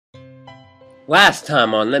Last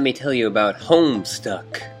time on Let Me Tell You About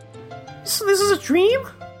Homestuck. So this is a dream?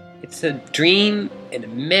 It's a dream and a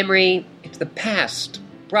memory. It's the past,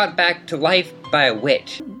 brought back to life by a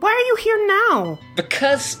witch. Why are you here now?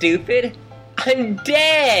 Because, stupid, I'm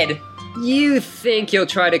dead! You think you'll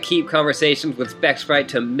try to keep conversations with Spec-Sprite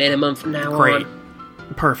to a minimum from now Great.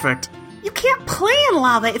 on? Perfect. You can't play in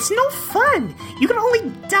lava. It's no fun. You can only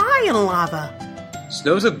die in lava.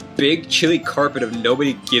 Snow's a big, chilly carpet of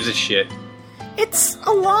nobody gives a shit. It's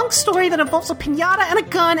a long story that involves a piñata and a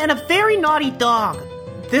gun and a very naughty dog.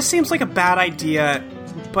 This seems like a bad idea,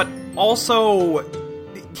 but also,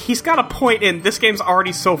 he's got a point in this game's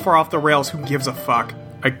already so far off the rails, who gives a fuck?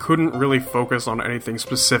 I couldn't really focus on anything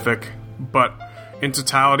specific, but in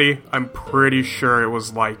totality, I'm pretty sure it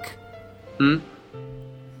was like...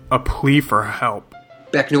 a plea for help.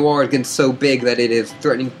 Bec Noir is getting so big that it is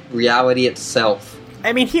threatening reality itself.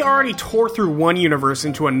 I mean, he already tore through one universe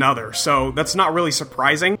into another, so that's not really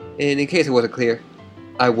surprising. And in case it wasn't clear,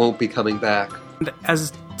 I won't be coming back. And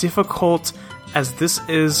as difficult as this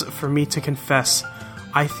is for me to confess,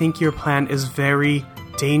 I think your plan is very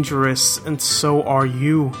dangerous, and so are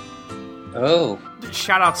you. Oh.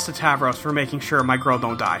 Shoutouts to Tavros for making sure my girl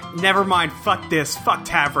don't die. Never mind, fuck this, fuck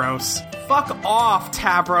Tavros. Fuck off,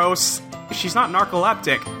 Tavros. She's not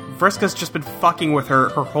narcoleptic. Vriska's just been fucking with her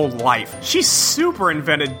whole life. She's super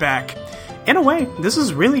invented Beck. In a way, this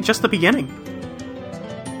is really just the beginning.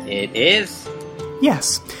 It is?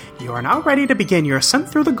 Yes, you are now ready to begin your ascent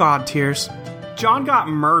through the god tiers. John got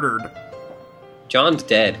murdered. John's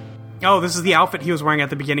dead. Oh, this is the outfit he was wearing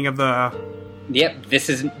at the beginning of the... Yep, this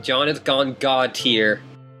is... John has gone god tier.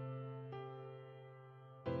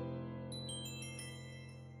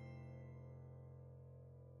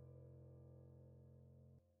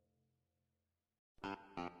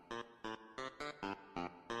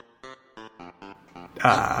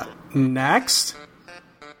 Next?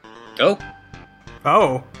 Oh.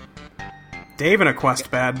 Oh. Dave in a quest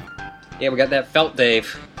bed. Yeah, we got that felt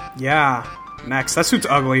Dave. Yeah. Next. That suit's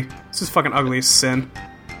ugly. This is fucking ugly as sin.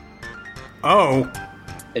 Oh.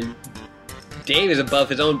 And Dave is above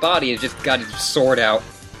his own body and just got his sword out.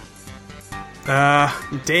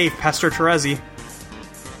 Dave, Pastor Terezi.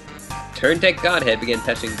 Turn-Tech Godhead began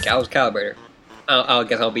testing Gal's calibrator. I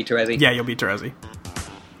guess I'll be Terezi. Yeah, you'll be Terezi.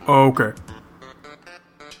 Okay.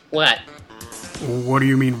 What? What do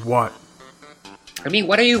you mean, what? I mean,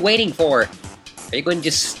 what are you waiting for? Are you going to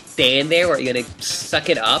just stand there, or are you going to suck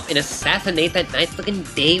it up and assassinate that nice-looking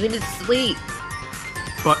Dave in his sleep?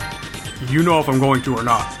 But you know if I'm going to or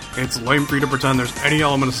not. It's lame for you to pretend there's any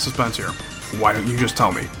element of suspense here. Why don't you just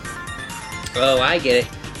tell me? Oh, I get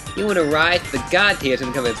it. You want to rise to the god tiers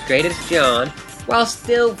and become as great as John, while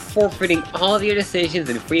still forfeiting all of your decisions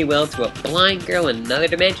and free will to a blind girl in another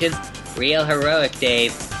dimension. Real heroic,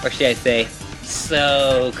 Dave. Or should I say,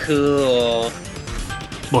 so cool.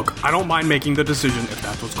 Look, I don't mind making the decision if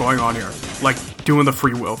that's what's going on here. Like, doing the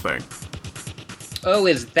free will thing. Oh,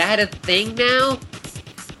 is that a thing now?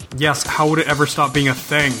 Yes, how would it ever stop being a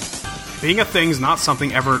thing? Being a thing's not something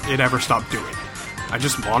it ever stopped doing. I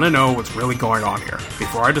just want to know what's really going on here,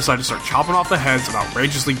 before I decide to start chopping off the heads of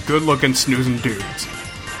outrageously good-looking snoozing dudes.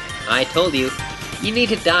 I told you, you need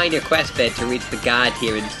to die in your quest bed to reach the god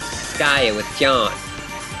tier in Skya with John.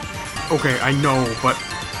 Okay, I know, but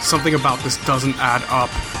something about this doesn't add up.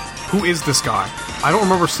 Who is this guy? I don't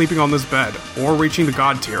remember sleeping on this bed, or reaching the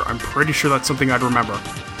god tier. I'm pretty sure that's something I'd remember.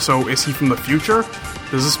 So, is he from the future?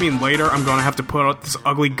 Does this mean later I'm gonna have to put this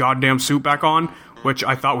ugly goddamn suit back on, which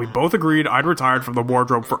I thought we both agreed I'd retired from the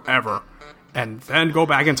wardrobe forever, and then go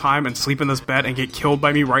back in time and sleep in this bed and get killed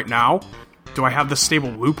by me right now? Do I have the stable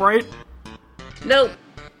loop right? Nope.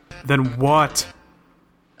 Then what?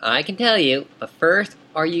 I can tell you, but first,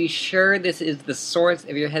 are you sure this is the source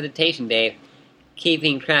of your hesitation, Dave?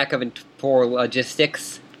 Keeping track of poor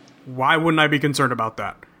logistics? Why wouldn't I be concerned about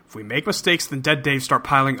that? If we make mistakes, then dead Daves start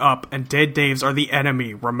piling up, and dead Daves are the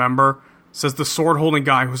enemy, remember? Says the sword-holding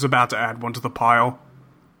guy who's about to add one to the pile.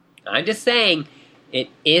 I'm just saying, it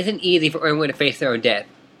isn't easy for everyone to face their own death,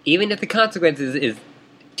 even if the consequences is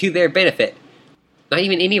to their benefit. Not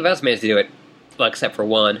even any of us managed to do it, well, except for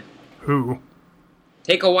one. Who?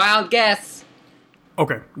 Take a wild guess.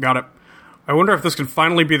 Okay, got it. I wonder if this can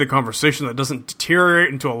finally be the conversation that doesn't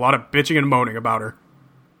deteriorate into a lot of bitching and moaning about her.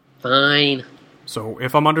 Fine. So,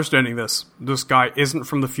 if I'm understanding this guy isn't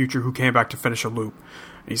from the future who came back to finish a loop.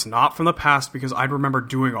 He's not from the past because I'd remember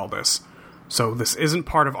doing all this. So this isn't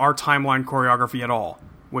part of our timeline choreography at all,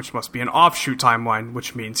 which must be an offshoot timeline,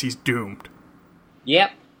 which means he's doomed.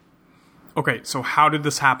 Yep. Okay, so how did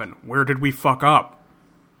this happen? Where did we fuck up?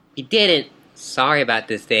 You didn't. Sorry about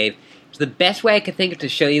this, Dave. It's the best way I could think of to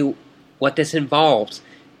show you what this involves.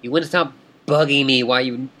 You wouldn't stop bugging me why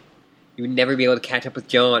you would never be able to catch up with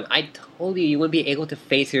John. I told you wouldn't be able to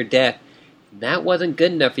face your death. That wasn't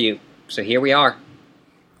good enough for you. So here we are.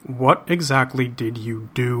 What exactly did you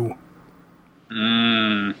do?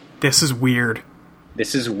 This is weird.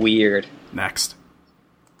 This is weird. Next.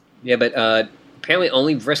 Yeah, but apparently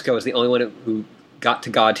only Vriska is the only one who got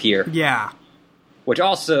to God tier. Yeah. Which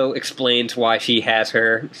also explains why she has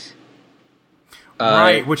her...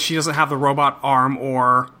 right, which she doesn't have the robot arm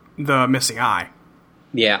or the missing eye.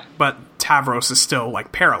 Yeah. But Tavros is still,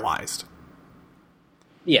 like, paralyzed.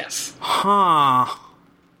 Yes. Huh.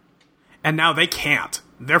 And now they can't.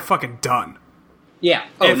 They're fucking done. Yeah.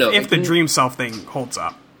 If the dream self thing holds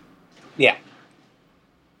up. Yeah.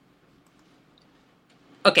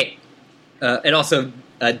 Okay. And also,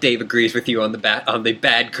 Dave agrees with you on the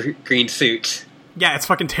bad green suit. Yeah, it's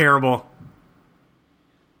fucking terrible.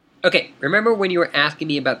 Okay, remember when you were asking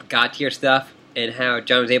me about the God tier stuff and how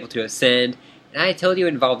John was able to ascend, and I told you it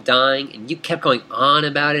involved dying, and you kept going on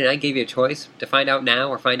about it, and I gave you a choice to find out now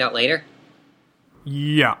or find out later?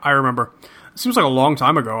 Yeah, I remember. It seems like a long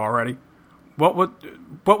time ago already. What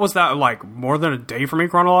was that like? More than a day for me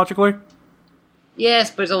chronologically?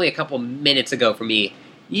 Yes, but it's only a couple minutes ago for me.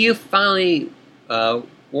 You finally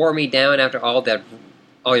wore me down after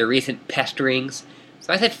all your recent pesterings.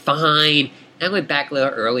 So I said fine. And I went back a little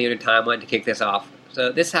earlier in the timeline to kick this off.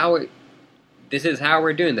 So this is how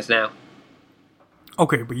we're doing this now.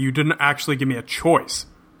 Okay, but you didn't actually give me a choice.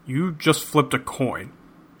 You just flipped a coin.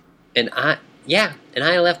 And I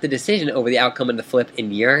left the decision over the outcome of the flip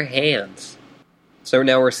in your hands. So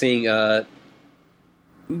now we're seeing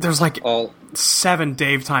there's like 7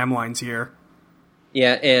 Dave timelines here.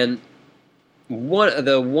 Yeah, and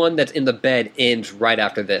the one that's in the bed ends right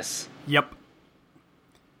after this. Yep.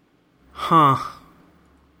 Huh.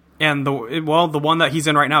 And the one that he's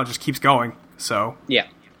in right now just keeps going. So yeah.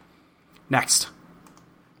 Next.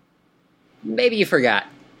 Maybe you forgot.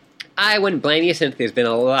 I wouldn't blame you since there's been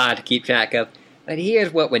a lot to keep track of. But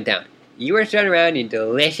here's what went down. You were strutting around in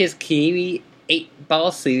delicious kiwi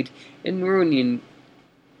 8-ball suit and running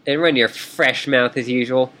your fresh mouth as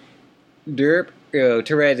usual. Derp,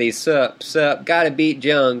 Terezi, sup, gotta beat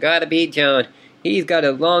John. He's got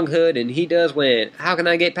a long hood and he does win. How can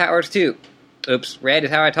I get powers too? Oops, red is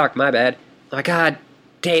how I talk, my bad. My god,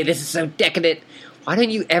 Dave, this is so decadent. Why don't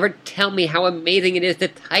you ever tell me how amazing it is to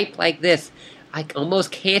type like this? I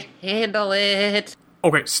almost can't handle it.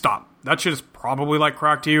 Okay, stop. That shit is probably like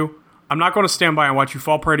crack to you. I'm not going to stand by and watch you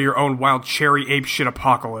fall prey to your own wild cherry ape shit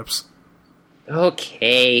apocalypse.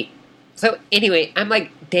 Okay. So anyway, I'm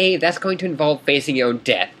like, Dave, that's going to involve facing your own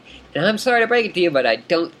death. And I'm sorry to break it to you, but I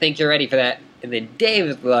don't think you're ready for that. And then Dave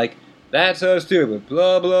is like, that's so stupid,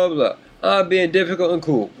 blah, blah, blah. I'm being difficult and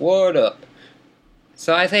cool. What up?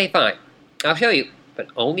 So I say, fine. I'll show you. But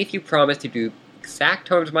only if you promise to do exact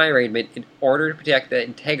terms of my arrangement in order to protect the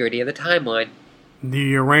integrity of the timeline.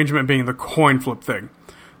 The arrangement being the coin flip thing.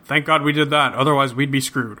 Thank God we did that, otherwise we'd be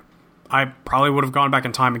screwed. I probably would have gone back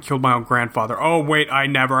in time and killed my own grandfather. Oh wait, I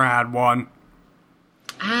never had one.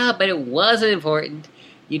 But it wasn't important.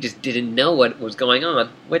 You just didn't know what was going on,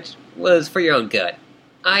 which was for your own good.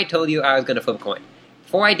 I told you I was going to flip a coin.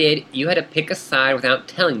 Before I did, you had to pick a side without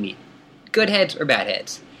telling me. Good heads or bad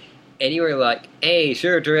heads. And you were like, hey,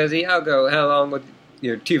 sure, Terezi, I'll go along with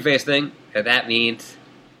your two-face thing. And that means...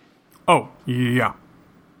 Oh, yeah.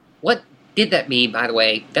 What did that mean, by the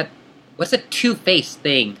way? What's a two-face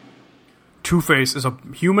thing? Two-Face is a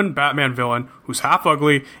human Batman villain who's half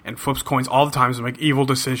ugly and flips coins all the time to make evil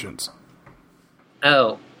decisions.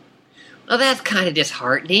 Oh. Well, that's kind of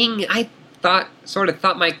disheartening. I sort of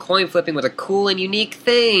thought my coin flipping was a cool and unique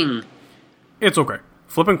thing. It's okay.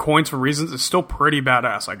 Flipping coins for reasons is still pretty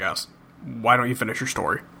badass, I guess. Why don't you finish your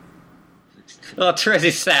story? Oh,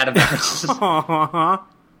 Terezi's sad about it.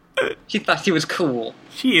 She thought she was cool.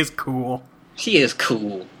 She is cool. She is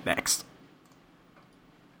cool. Next.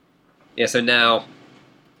 Yeah, so now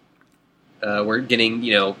we're getting,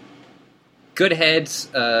 good heads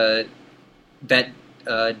that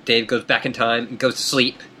Dave goes back in time and goes to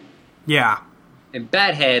sleep. Yeah. And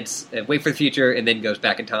bad heads wait for the future and then goes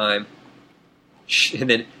back in time. Shh, and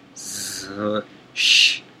then,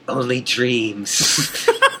 shh, only dreams.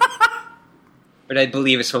 But I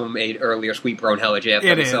believe it's from an earlier Sweet Bro and Hella GIF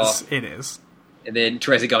that we saw. It is. And then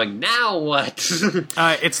Terezi going, now what?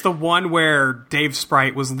 It's the one where Dave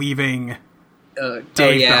Sprite was leaving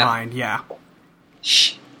Dave behind, yeah.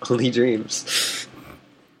 Shh, only dreams.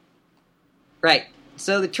 Right,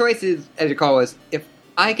 so the choice is, as you call us, if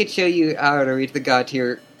I could show you how to reach the God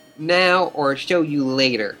tier now or show you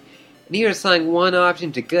later. And you assign one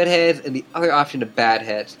option to good heads and the other option to bad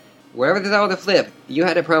heads. wherever there's all the flip, you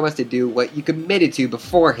had to promise to do what you committed to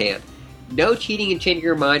beforehand. No cheating and changing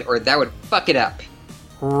your mind, or that would fuck it up.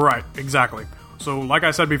 Right, exactly. So, like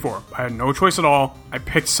I said before, I had no choice at all. I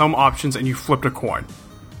picked some options and you flipped a coin.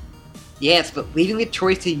 Yes, but leaving the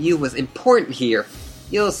choice to you was important here.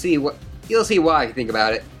 You'll see why if you think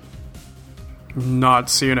about it. Not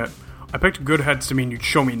seeing it. I picked good heads to mean you'd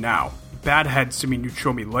show me now. Bad heads to mean you'd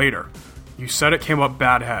show me later. You said it came up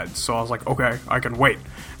bad heads, so I was like, okay, I can wait.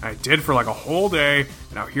 And I did for like a whole day,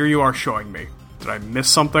 and now here you are showing me. Did I miss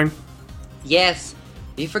something? Yes,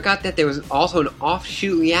 you forgot that there was also an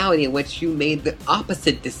offshoot reality in which you made the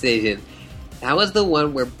opposite decision. That was the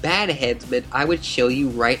one where bad heads meant I would show you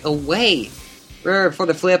right away. Remember, for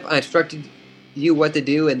the flip, I instructed you what to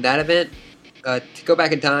do in that event? To go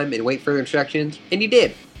back in time and wait further instructions, and you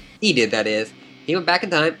did. He did, that is. He went back in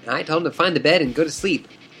time, and I told him to find the bed and go to sleep.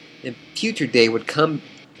 And future Dave would come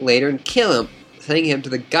later and kill him, sending him to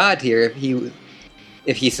the god tier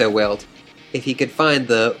if he so willed. If he could find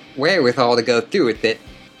the wherewithal to go through with it.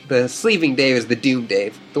 The sleeping Dave is the doomed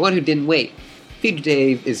Dave, the one who didn't wait. Future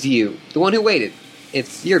Dave is you, the one who waited.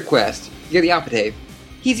 It's your quest. You're the operative.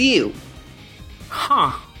 He's you.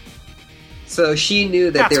 Huh. So she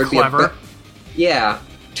knew that That's there would clever. be a... Yeah.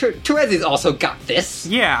 Terezi's also got this.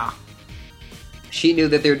 Yeah. She knew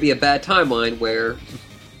that there would be a bad timeline where...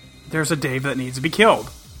 There's a Dave that needs to be killed.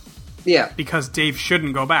 Yeah. Because Dave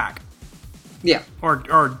shouldn't go back. Yeah. Or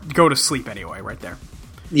go to sleep anyway, right there.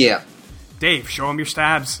 Yeah. Dave, show him your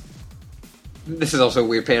stabs. This is also a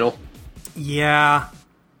weird panel. Yeah.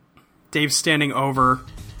 Dave's standing over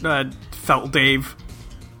Felt Dave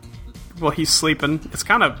while he's sleeping. It's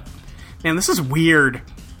kind of... Man, this is weird.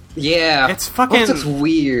 Yeah. It's fucking... This looks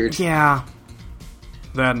weird. Yeah.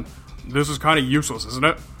 Then, this is kind of useless, isn't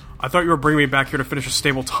it? I thought you were bringing me back here to finish a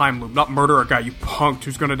stable time loop, not murder a guy you punked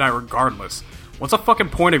who's gonna die regardless. What's the fucking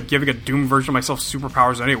point of giving a doomed version of myself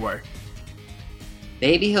superpowers anyway?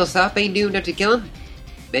 Maybe he'll stop being doomed after killing him.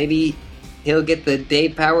 Maybe he'll get the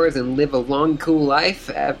Dave powers and live a long, cool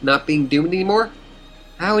life, not being doomed anymore?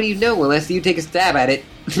 How would you know unless you take a stab at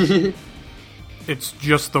it? It's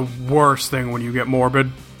just the worst thing when you get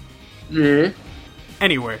morbid. Mm-hmm.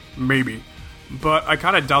 Anyway, maybe. But I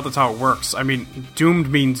kinda doubt that's how it works. I mean, doomed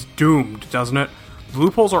means doomed, doesn't it? The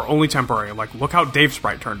loopholes are only temporary, like look how Dave's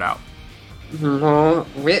sprite turned out. Oh,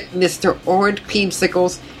 rip Mr. Orange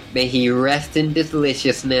Creamsicles. May he rest in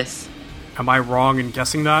deliciousness. Am I wrong in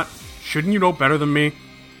guessing that? Shouldn't you know better than me?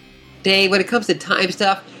 Dave, when it comes to time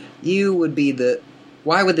stuff, you would be the...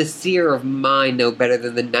 Why would the seer of mind know better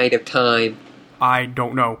than the knight of time? I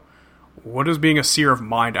don't know. What does being a seer of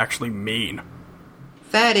mind actually mean?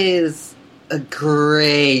 That is a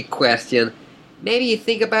great question. Maybe you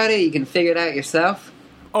think about it, you can figure it out yourself.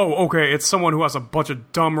 Oh, okay, it's someone who has a bunch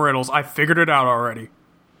of dumb riddles. I figured it out already.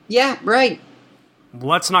 Yeah, right.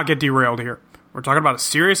 Let's not get derailed here. We're talking about a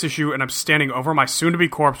serious issue, and I'm standing over my soon-to-be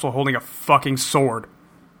corpse while holding a fucking sword.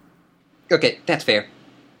 Okay, that's fair.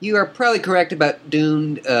 You are probably correct about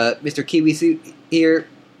doomed, Mr. Kiwi Suit here.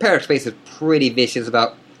 Paradox Space is pretty vicious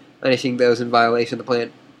about punishing those in violation of the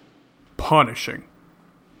plan. Punishing.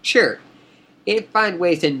 Sure. It find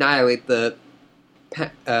ways to annihilate the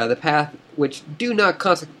path which do not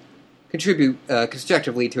contribute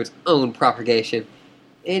constructively to its own propagation,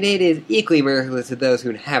 and it is equally merciless to those who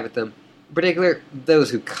inhabit them, in particular, those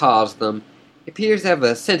who cause them. It appears to have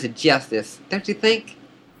a sense of justice, don't you think?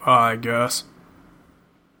 I guess.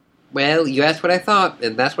 Well, you asked what I thought,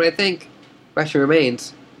 and that's what I think. Question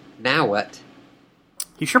remains, now what?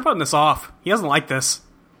 He's sure putting this off. He doesn't like this.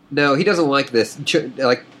 No, he doesn't like this.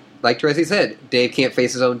 Like Tracy said, Dave can't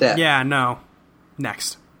face his own death. Yeah, no.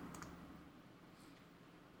 Next.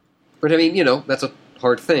 But I mean, you know, that's a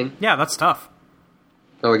hard thing. Yeah, that's tough.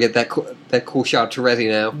 Oh, we get that cool shot of Terezi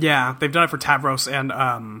now. Yeah, they've done it for Tavros and,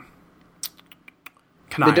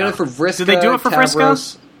 Kanaya. They've done it for Vriska. Did they do it for Tavros.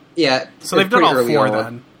 Vriska? Yeah. So they've done all four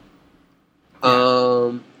then.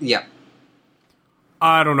 Yeah.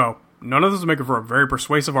 I don't know. None of this is making for a very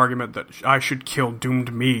persuasive argument that I should kill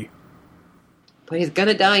doomed me. But he's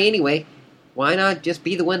gonna die anyway. Why not just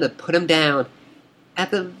be the one to put him down? At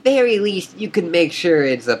the very least, you can make sure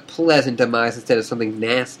it's a pleasant demise instead of something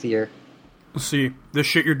nastier. See, this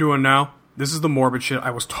shit you're doing now, this is the morbid shit I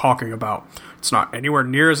was talking about. It's not anywhere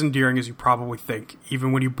near as endearing as you probably think,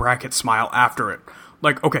 even when you bracket smile after it.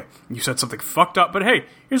 Like, okay, you said something fucked up, but hey,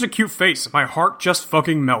 here's a cute face. My heart just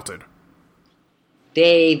fucking melted.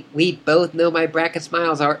 Dave, we both know my bracket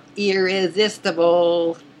smiles are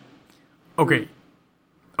irresistible. Okay,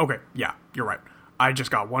 yeah, you're right. I just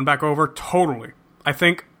got one back over, totally. I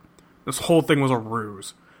think this whole thing was a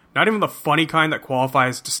ruse. Not even the funny kind that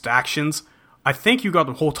qualifies distractions. I think you got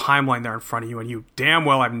the whole timeline there in front of you, and you damn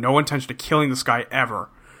well have no intention of killing this guy ever.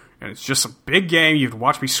 And it's just a big game. You have to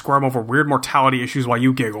watch me squirm over weird mortality issues while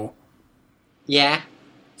you giggle. Yeah?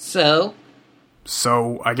 So?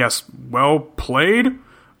 So, I guess, well played?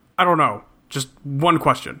 I don't know. Just one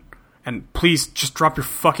question. And please, just drop your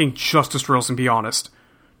fucking justice drills and be honest.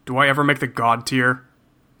 Do I ever make the god tier?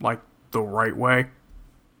 Like, the right way?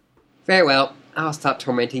 Very well. I'll stop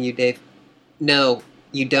tormenting you, Dave. No,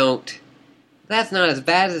 you don't. That's not as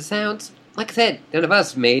bad as it sounds. Like I said, none of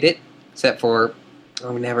us made it. Except for...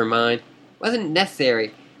 oh, never mind. Wasn't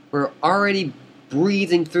necessary. We're already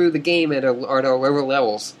breezing through the game at our lower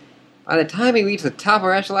levels. By the time we reached the top of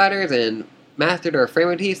our ladders and mastered our frame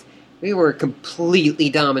motifs, we were completely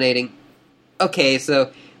dominating. Okay,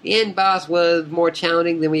 so the end boss was more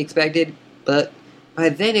challenging than we expected, but by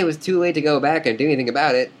then it was too late to go back and do anything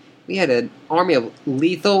about it. We had an army of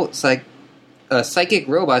lethal psychic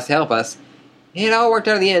robots to help us. It all worked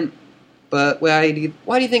out in the end. But why do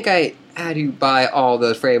you think I had to buy all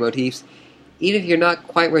those frame motifs? Even if you're not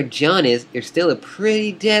quite where John is, you're still a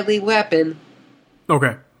pretty deadly weapon.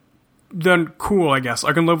 Okay. Then cool, I guess.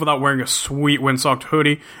 I can live without wearing a sweet windsocked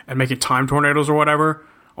hoodie and making time tornadoes or whatever.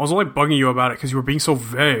 I was only bugging you about it because you were being so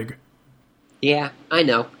vague. Yeah, I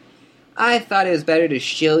know. I thought it was better to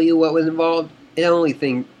show you what was involved.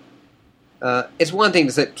 It's one thing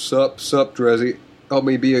to say, sup, Drizzy. Help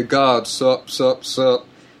me be a god, sup.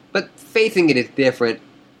 But facing it is different.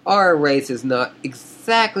 Our race is not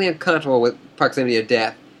exactly uncomfortable with proximity of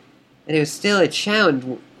death. And it was still a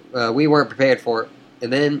challenge we weren't prepared for.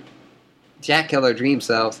 And then Jack killed our dream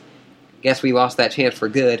selves. Guess we lost that chance for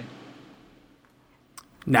good.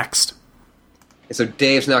 Next. And so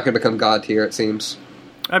Dave's not going to become god tier, it seems.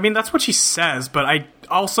 I mean, that's what she says, but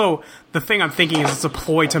the thing I'm thinking is it's a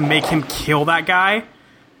ploy to make him kill that guy,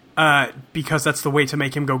 because that's the way to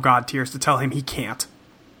make him go god tier, is to tell him he can't.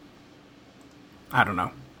 I don't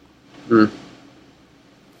know.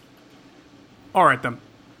 Alright then.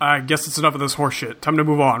 I guess it's enough of this horse shit. Time to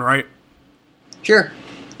move on, right? Sure.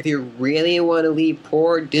 If you really want to leave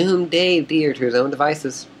poor doomed Dave Deer to his own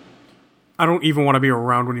devices. I don't even want to be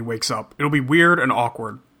around when he wakes up. It'll be weird and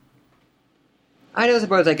awkward. I don't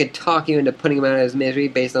suppose I could talk you into putting him out of his misery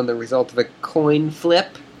based on the result of a coin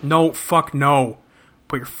flip? No, fuck no.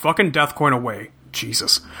 Put your fucking death coin away.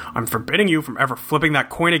 Jesus. I'm forbidding you from ever flipping that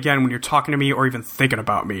coin again when you're talking to me or even thinking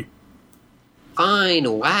about me.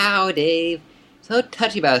 Fine. Wow, Dave. So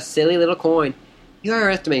touchy about a silly little coin. You are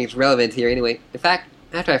estimating its relevance here anyway. In fact,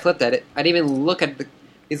 after I flipped at it, I didn't even look at the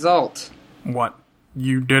result. What?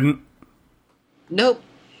 You didn't? Nope.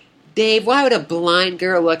 Dave, why would a blind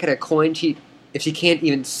girl look at a coin if she can't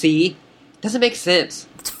even see? Doesn't make sense.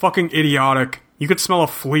 It's fucking idiotic. You could smell a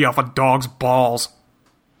flea off a dog's balls.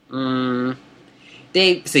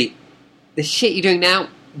 Dave, see, the shit you're doing now,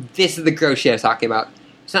 this is the gross shit I was talking about.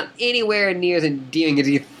 It's not anywhere near as endearing as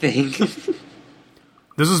you think.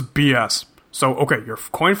 This is BS. So, okay, your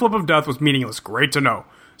coin flip of death was meaningless. Great to know.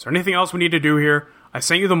 Is there anything else we need to do here? I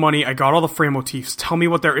sent you the money, I got all the frame motifs. Tell me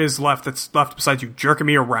what there is left that's left besides you jerking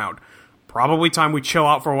me around. Probably time we chill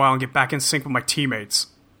out for a while and get back in sync with my teammates.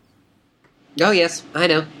 Oh yes, I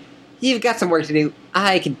know. You've got some work to do.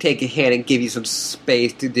 I can take a hand and give you some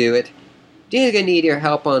space to do it. Jane's gonna need your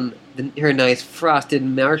help on her nice frosted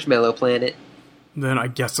marshmallow planet. Then I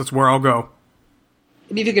guess that's where I'll go.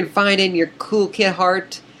 And if you can find in your cool kid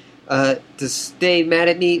heart to stay mad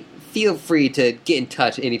at me, feel free to get in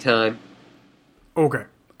touch anytime. Okay.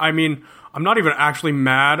 I mean, I'm not even actually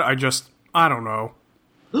mad, I don't know.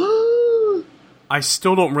 I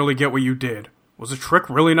still don't really get what you did. Was the trick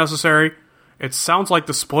really necessary? It sounds like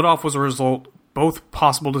the split off was a result, both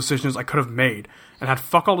possible decisions I could have made, and had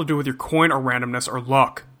fuck all to do with your coin or randomness or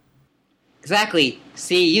luck. Exactly.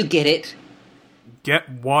 See, you get it. Get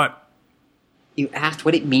what? You asked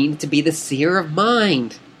what it means to be the seer of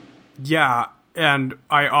mind. Yeah, and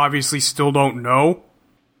I obviously still don't know.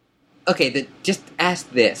 Okay, then just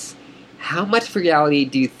ask this. How much reality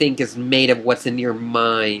do you think is made of what's in your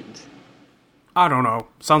mind? I don't know.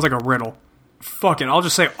 Sounds like a riddle. Fucking, I'll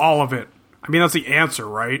just say all of it. I mean, that's the answer,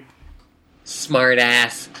 right? Smart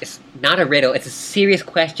ass. It's not a riddle, it's a serious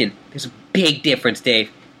question. There's a big difference, Dave.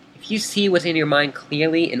 If you see what's in your mind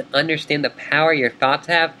clearly and understand the power your thoughts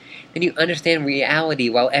have, then you understand reality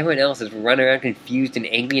while everyone else is running around confused and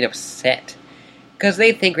angry and upset. Because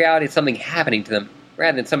they think reality is something happening to them,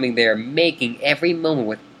 rather than something they're making every moment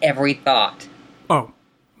with every thought. Oh,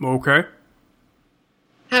 okay.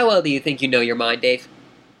 How well do you think you know your mind, Dave?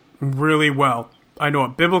 Really well. I know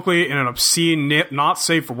it biblically in an obscene, not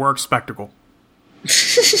safe for work spectacle.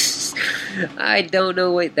 I don't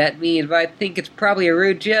know what that means, but I think it's probably a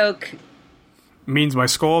rude joke. Means my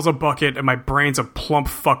skull's a bucket and my brain's a plump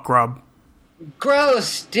fuck grub.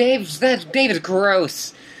 Gross! Dave is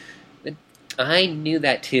gross! But I knew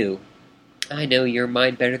that too. I know your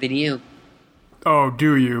mind better than you. Oh,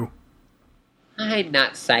 do you? I'm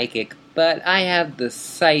not psychic, but I have the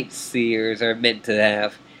sight seers are meant to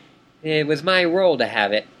have. It was my role to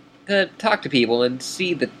have it. To talk to people and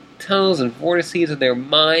see the tunnels and vortices of their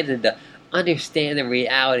minds and to understand the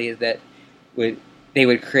realities that they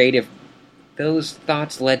would create if those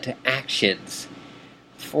thoughts led to actions.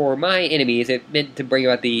 For my enemies, it meant to bring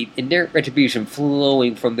about the inert retribution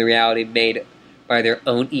flowing from the reality made by their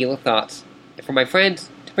own evil thoughts. And for my friends,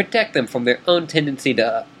 to protect them from their own tendency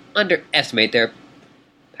to underestimate their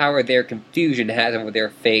power their confusion has over their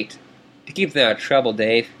fate. To keep them out of trouble,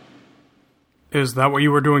 Dave. Is that what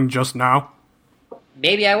you were doing just now?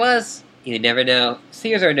 Maybe I was. You never know.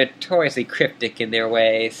 Seers are notoriously cryptic in their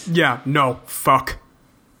ways. Yeah, no, fuck.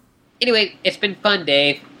 Anyway, it's been fun,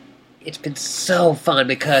 Dave. It's been so fun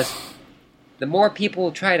because the more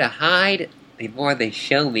people try to hide, the more they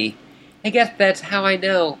show me. I guess that's how I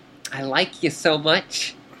know I like you so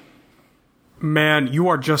much. Man, you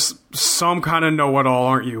are just some kind of know-it-all,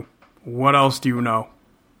 aren't you? What else do you know?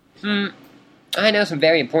 I know some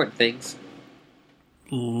very important things.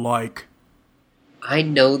 Like? I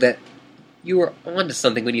know that you were onto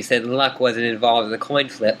something when you said luck wasn't involved in the coin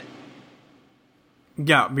flip.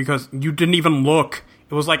 Yeah, because you didn't even look.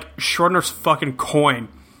 It was like Schrodinger's fucking coin.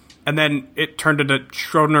 And then it turned into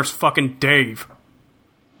Schrodinger's fucking Dave.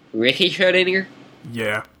 Ricky Schrodinger?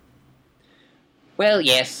 Yeah. Well,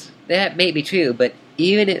 yes, that may be true, but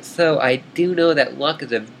even if so, I do know that luck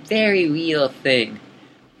is a very real thing.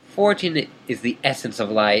 Fortune is the essence of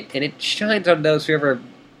light, and it shines on those who ever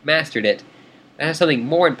mastered it. I have something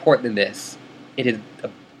more important than this. It is a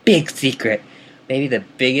big secret. Maybe the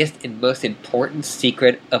biggest and most important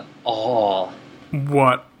secret of all.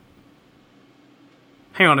 What?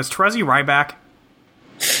 Hang on, is Terezi Ryback?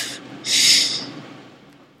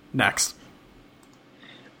 Next.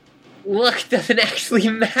 Luck doesn't actually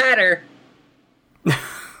matter.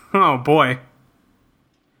 Oh, boy.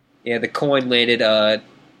 Yeah, the coin landed,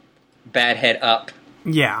 bad head up.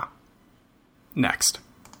 Yeah. Next.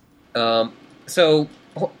 So,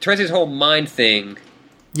 Terezi's whole mind thing,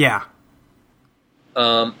 Yeah.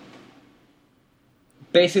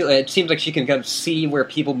 basically, it seems like she can kind of see where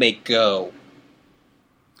people may go.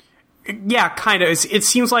 Yeah, kind of. It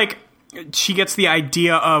seems like she gets the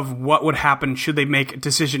idea of what would happen should they make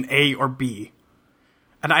decision A or B.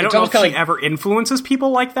 And I don't know if she ever influences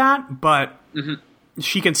people like that, but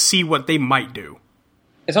she can see what they might do.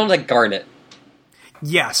 It's almost like Garnet.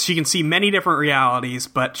 Yes, she can see many different realities,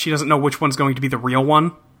 but she doesn't know which one's going to be the real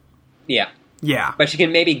one. Yeah. Yeah. But she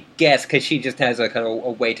can maybe guess, because she just has a kind of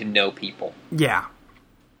a way to know people. Yeah.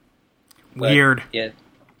 But, weird. Yeah.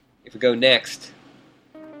 If we go next.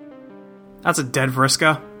 That's a dead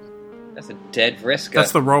Vriska. That's a dead Vriska.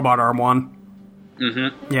 That's the robot arm one.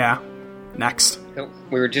 Mm-hmm. Yeah. Next.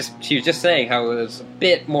 She was just saying how it was a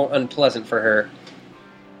bit more unpleasant for her.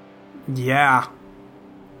 Yeah.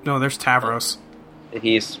 No, there's Tavros. And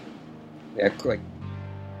he's,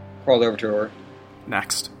 crawled over to her.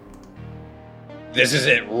 Next. This is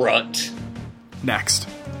it, runt. Next.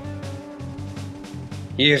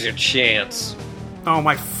 Here's your chance. Oh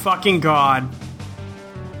my fucking god.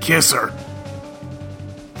 Kiss her.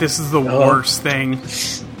 This is the worst thing.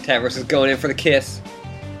 Tavros is going in for the kiss.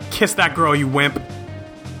 Kiss that girl, you wimp.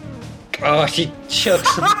 Oh, she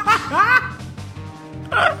chokes him.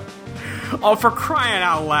 Oh, for crying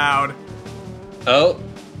out loud. Oh,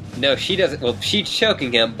 no, she doesn't. Well, she's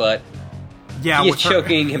choking him, but yeah, he is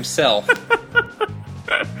choking himself.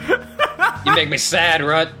 You make me sad,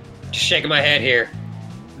 runt. Just shaking my head here.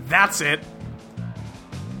 That's it.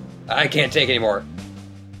 I can't take it anymore.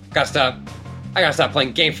 I gotta stop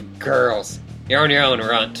playing games for girls. You're on your own,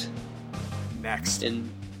 runt. Next. And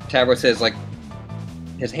Tavros says,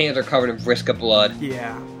 his hands are covered in Vriska blood.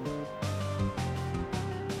 Yeah.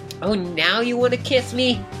 Oh, now you want to kiss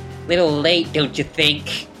me? Little late, don't you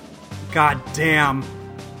think? God damn.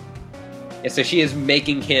 Yeah, so she is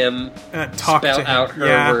making him talk spell to him. out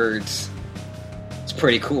her words. It's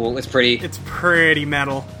pretty cool. It's pretty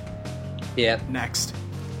metal. Yeah. Next.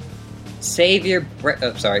 Save your breath.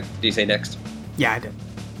 Oh, sorry. Did you say next? Yeah, I did.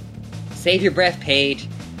 Save your breath, Paige.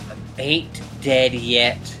 I ain't dead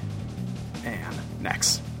yet. And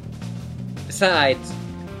next. Besides,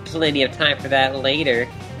 plenty of time for that later.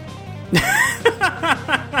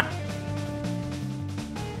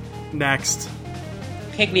 Next.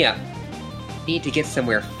 Pick me up. Need to get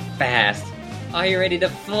somewhere fast. Are you ready to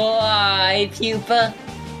fly, pupa?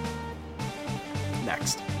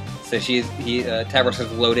 Next. So Tavros has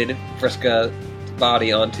loaded Vriska's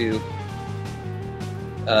body onto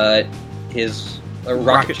his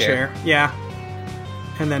rocket chair. Yeah.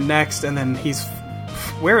 And then next, and then he's...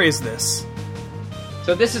 Where is this?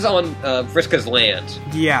 So this is on Vriska's land.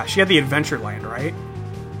 Yeah, she had the adventure land, right?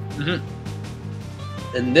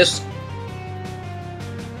 Mm-hmm. And this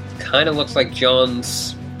kind of looks like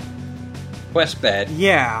John's quest bed.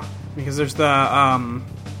 Yeah, because there's the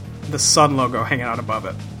sun logo hanging out above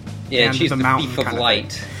it. Yeah, and she's the mountain thief of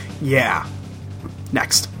light. Yeah.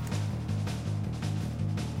 Next.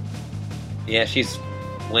 Yeah, she's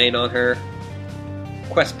laying on her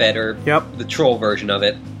quest bed, or the troll version of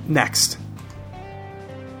it. Next.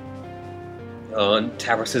 And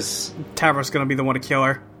Tavros gonna be the one to kill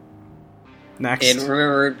her. Next. And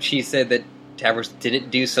remember, she said that Tavros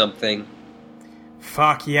didn't do something.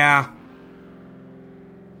 Fuck, yeah.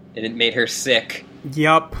 And it made her sick.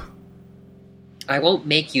 Yup. I won't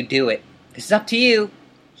make you do it. This is up to you.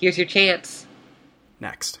 Here's your chance.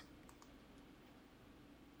 Next.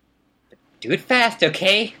 Do it fast,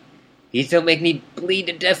 okay? Please don't make me bleed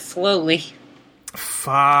to death slowly.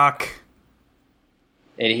 Fuck.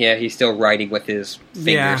 And yeah, he's still writing with his fingers.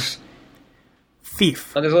 Yeah.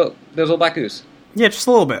 Thief. Oh, there's a little black goose. Yeah, just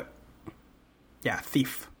a little bit. Yeah,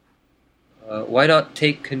 thief. Why not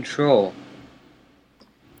take control?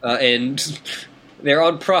 And they're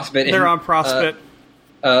on Prospect. They're on Prospect.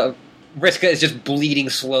 Vriska is just bleeding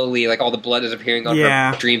slowly, like all the blood is appearing on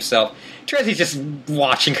her dream self. Trezi's just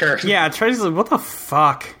watching her. Yeah, Trezi's like, what the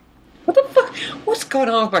fuck? What the fuck? What's going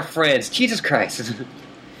on with my friends? Jesus Christ.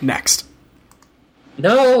 Next.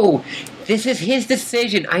 No! This is his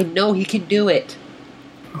decision. I know he can do it.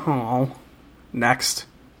 Oh. Next.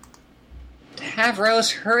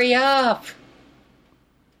 Tavros, hurry up!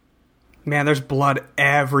 Man, there's blood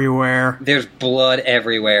everywhere. There's blood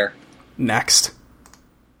everywhere. Next.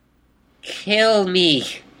 Kill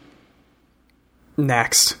me!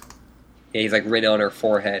 Next. Yeah, he's like written on her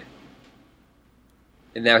forehead.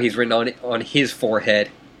 And now he's written on his forehead.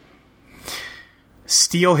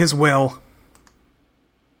 Steal his will.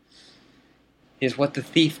 Is what the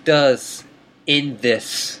thief does in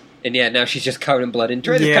this. And yeah, now she's just covered in blood. And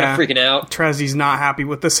Trezi's kind of freaking out. Trezi's not happy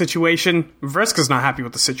with the situation. Vriska's not happy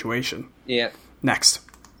with the situation. Yeah. Next.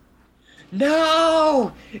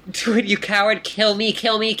 No! Dude, you coward. Kill me,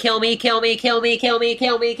 kill me, kill me, kill me, kill me, kill me,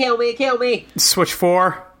 kill me, kill me, kill me. Switch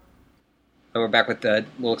 4. And we're back with what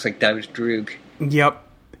looks like Damage Droog. Yep.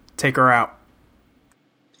 Take her out.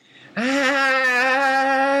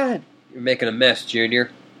 Ah! You're making a mess, Junior.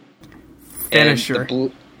 Finish her.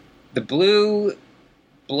 The blue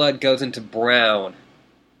blood goes into brown.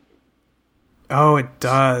 Oh, it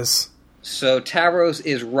does. So Tavros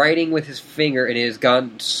is writing with his finger, and it has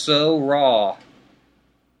gotten so raw.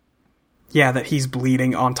 Yeah, that he's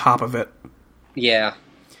bleeding on top of it. Yeah.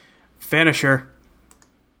 Finish her.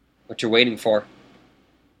 What you're waiting for.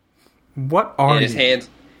 What are his hands?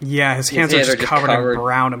 Yeah, his hands are just covered in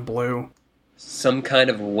brown and blue. Some kind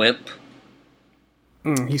of wimp.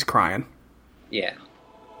 He's crying. Yeah.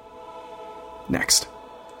 Next.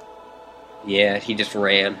 Yeah, he just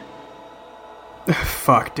ran.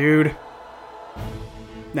 Fuck, dude.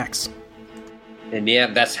 Next. And yeah,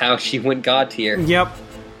 that's how she went God tier. Yep.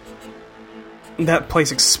 That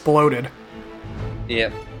place exploded.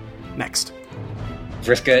 Yep. Next.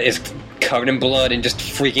 Vriska is covered in blood and just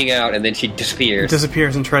freaking out, and then she disappears.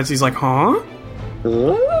 Disappears, and Trezi's like, huh?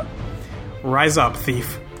 Huh? Rise up,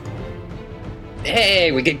 thief.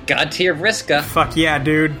 Hey, we get God tier Vriska. Fuck yeah,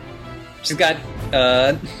 dude. She's got,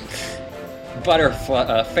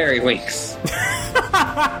 butterfly, fairy wings.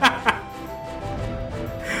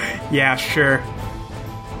 Yeah, sure.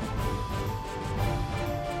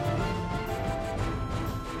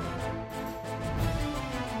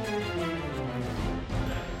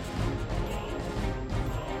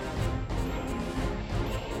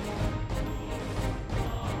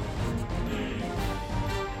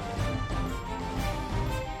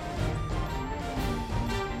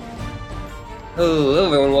 Hello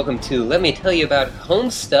everyone, welcome to Let Me Tell You About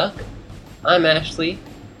Homestuck. I'm Ashley,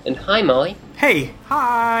 and hi Molly. Hey,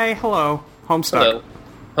 hi, hello, Homestuck. Hello,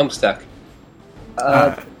 Homestuck.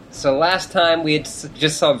 So last time we had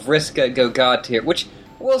just saw Vriska go God tier, which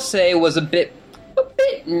we'll say was a bit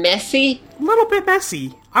messy. A little bit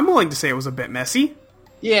messy. I'm willing to say it was a bit messy.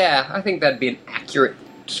 Yeah, I think that'd be an accurate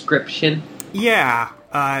description. Yeah,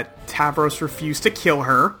 Tavros refused to kill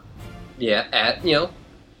her. Yeah,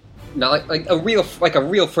 not like a real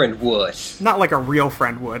friend would. Not like a real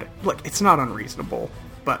friend would. Look, it's not unreasonable.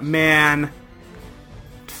 But man,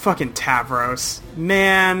 fucking Tavros.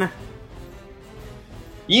 Man.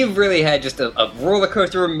 You've really had just a roller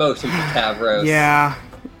coaster of emotions with Tavros. Yeah.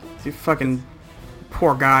 You fucking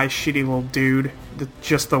poor guy, shitty little dude.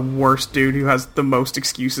 Just the worst dude who has the most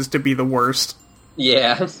excuses to be the worst.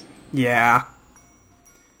 Yeah. Yeah.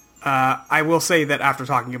 I will say that after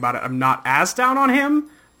talking about it, I'm not as down on him,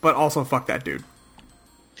 but also fuck that dude.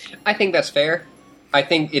 I think that's fair. I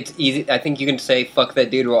think it's easy. I think you can say fuck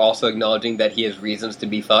that dude while also acknowledging that he has reasons to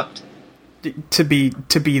be fucked. To be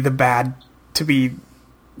the bad, to be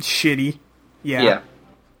shitty. Yeah.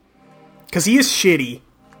 Because he is shitty.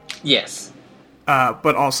 Yes.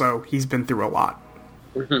 But also, he's been through a lot.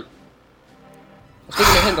 Mm-hmm.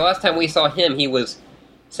 Speaking of him, the last time we saw him, he was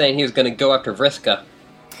saying he was going to go after Vriska.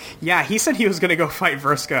 Yeah, he said he was going to go fight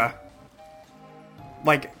Vriska.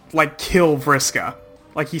 Like kill Vriska.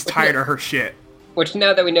 Like he's tired of her shit. Which,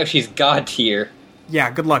 now that we know she's god tier...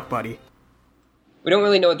 Yeah, good luck, buddy. We don't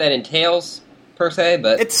really know what that entails, per se,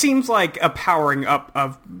 but... It seems like a powering up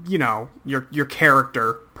of, your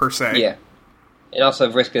character, per se. Yeah. And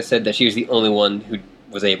also, Vriska said that she was the only one who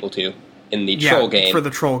was able to in the troll game. For the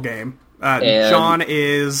troll game. John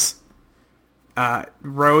is...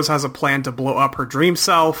 Rose has a plan to blow up her dream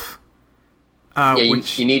self.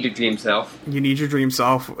 You need your dream self. You need your dream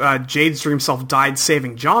self. Jade's dream self died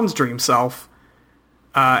saving John's dream self.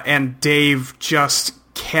 And Dave just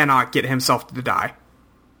cannot get himself to die.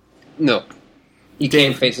 No. He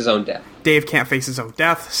can't face his own death. Dave can't face his own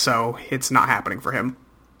death, so it's not happening for him.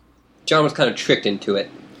 John was kind of tricked into it.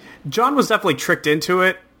 John was definitely tricked into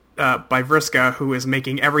it by Vriska, who is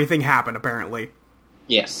making everything happen, apparently.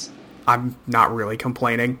 Yes. I'm not really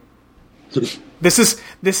complaining. This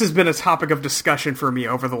has been a topic of discussion for me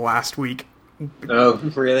over the last week. Oh,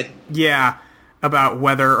 really? Yeah, about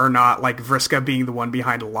whether or not, Vriska being the one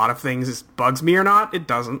behind a lot of things bugs me or not. It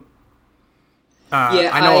doesn't.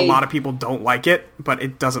 I know a lot of people don't like it, but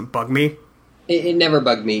it doesn't bug me. It never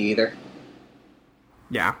bugged me either.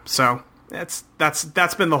 Yeah, so that's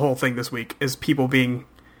been the whole thing this week, is people being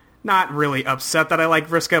not really upset that I like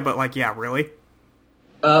Vriska, but yeah, really?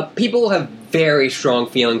 People have very strong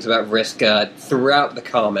feelings about Vriska throughout the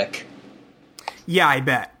comic. Yeah, I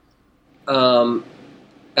bet. And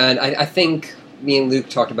I think me and Luke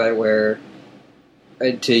talked about it where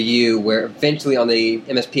eventually on the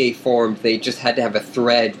MSPA forum, they just had to have a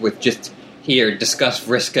thread with just, here, discuss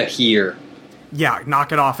Vriska here. Yeah,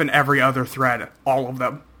 knock it off in every other thread. All of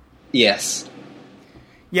them. Yes.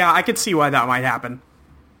 Yeah, I could see why that might happen.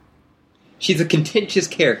 She's a contentious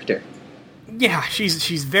character. Yeah,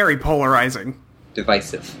 she's very polarizing.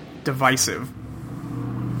 Divisive.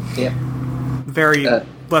 Yeah. Very,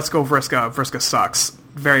 let's go Vriska. Vriska sucks.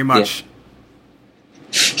 Very much. Yeah.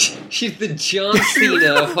 She's the John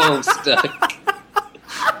Cena of Homestuck.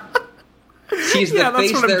 She's the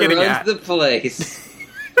face that runs the place.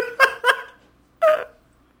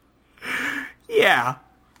 Yeah.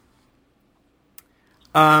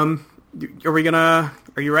 Are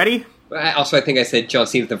you ready? I think I said John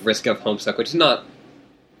Cena's the Vriska of Homestuck, which is not...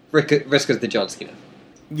 Vriska's the John Cena.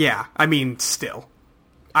 Yeah, I mean, still.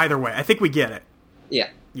 Either way, I think we get it. Yeah.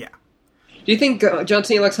 Yeah. Do you think John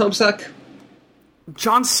Cena likes Homestuck?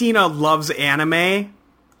 John Cena loves anime,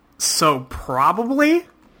 so probably.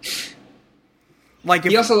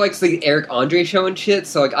 He also likes the Eric Andre show and shit,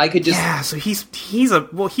 so I could just... Yeah, so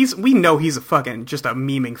we know he's a fucking, just a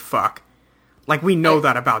memeing fuck. We know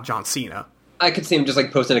that about John Cena. I could see him just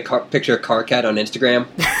posting a picture of Carcat on Instagram.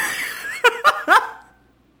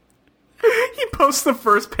 He posts the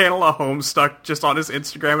first panel of Homestuck just on his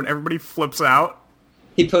Instagram and everybody flips out.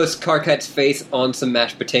 He posts Carcat's face on some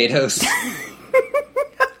mashed potatoes.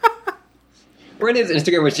 When his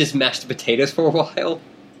Instagram was just mashed potatoes for a while.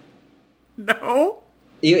 No?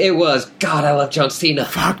 It was. God, I love John Cena.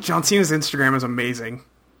 Fuck, John Cena's Instagram is amazing.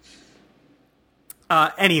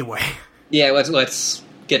 Anyway. Yeah, let's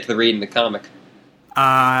get to the reading the comic.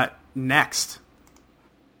 Next.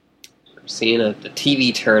 I'm seeing the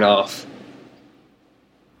TV turn off.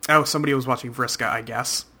 Oh, somebody was watching Vriska, I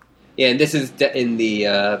guess. Yeah, and this is in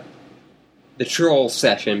the troll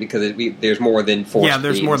session, because there's more than 4 screens. Yeah,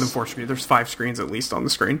 there's more than 4 screens. There's 5 screens at least on the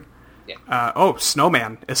screen. Yeah.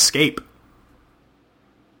 Snowman. Escape.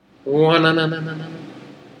 No.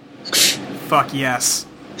 Fuck yes.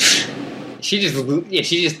 She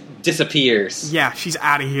just disappears. Yeah, she's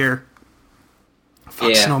out of here. Fuck,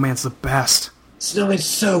 yeah. Snowman's the best. Snowman's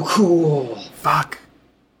so cool. Fuck.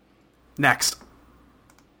 Next.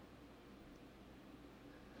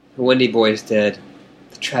 The Wendy boy is dead.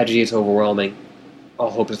 The tragedy is overwhelming.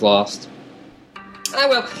 All hope is lost. Ah,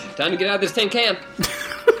 well, time to get out of this tin can.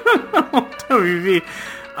 WV.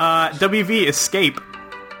 WV, escape.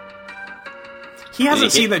 He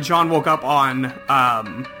hasn't seen that John woke up on,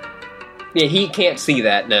 Yeah, he can't see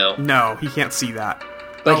that, no. No, he can't see that.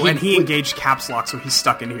 But and he engaged caps lock, so he's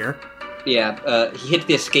stuck in here. Yeah, he hit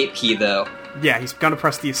the escape key, though. Yeah, he's gonna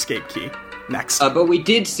press the escape key. Next. But we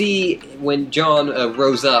did see, when John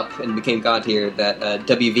rose up and became God Tier, that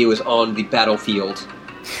WV was on the battlefield.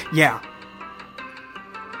 Yeah.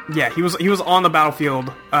 Yeah, he was on the battlefield,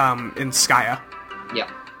 in Skya. Yeah.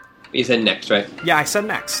 You said next, right? Yeah, I said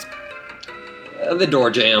next. The door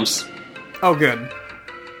jams. Oh, good.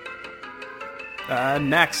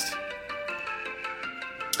 Next.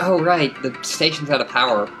 Oh, right, the station's out of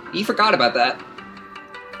power. You forgot about that.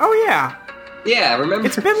 Oh, yeah. Yeah, remember?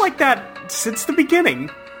 It's been like that since the beginning.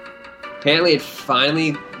 Apparently it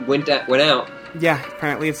finally went out. Yeah,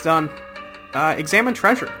 apparently it's done. Examine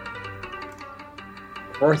treasure.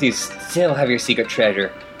 Of course you still have your secret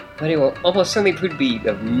treasure, but it will almost certainly prove to be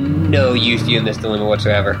of no use to you in this dilemma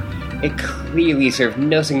whatsoever. It clearly served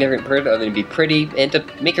no significant purpose other than to be pretty and to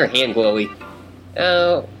make your hand glowy.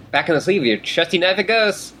 Oh, back in the sleeve of your trusty knife it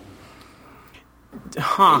goes.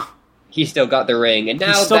 Huh. He still got the ring, and now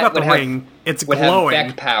He's still that got the would ring. It's would glowing. have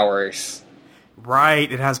Beck powers.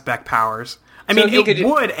 Right, it has Beck powers. I So mean, he it could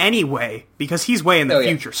would anyway, because he's way in the Oh, yeah.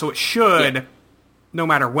 future, so it should, Yeah. no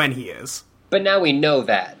matter when he is. But now we know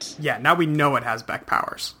that. Yeah, now we know it has Beck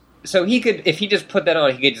powers. So he could, if he just put that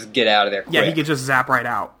on, he could just get out of there quick. Yeah, he could just zap right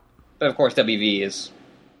out. But of course WV is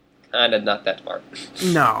kinda not that smart.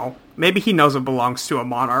 No. Maybe he knows it belongs to a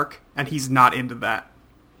monarch, and he's not into that.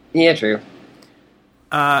 Yeah, true.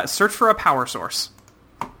 Search for a power source.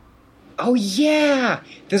 Oh yeah!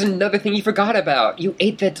 There's another thing you forgot about. You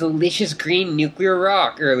ate that delicious green nuclear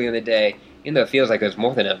rock earlier in the day, even though it feels like it was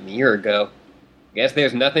more than a year ago. Guess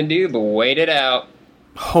there's nothing to do but wait it out.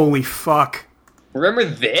 Holy fuck. Remember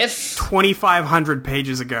this? 2,500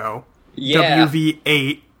 pages ago. Yeah. WV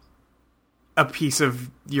ate a piece of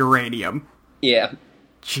uranium. Yeah.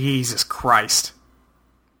 Jesus Christ.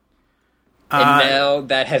 And now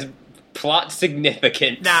that has plot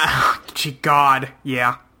significance. Nah, gee, God,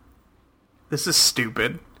 yeah. This is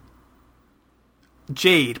stupid.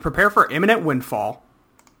 Jade, prepare for imminent windfall.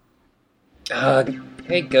 Ugh,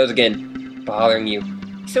 here it goes again. Bothering you.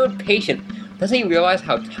 He's so impatient. Doesn't he realize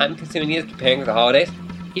how time-consuming it is preparing for the holidays?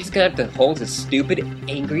 He's gonna have to hold his stupid,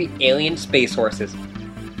 angry alien space horses.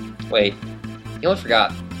 Wait, you almost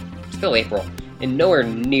forgot. It's still April, and nowhere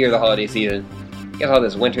near the holiday season. Guess all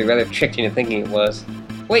this wintry weather tricked you into thinking it was.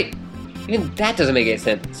 Wait, even that doesn't make any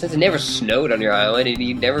sense, since it never snowed on your island, and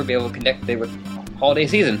you'd never be able to connect it with holiday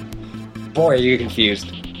season. Boy, are you confused.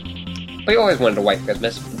 But you always wanted a white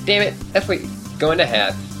Christmas. Damn it, that's what you're going to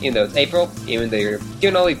have. Even though it's April, even though you're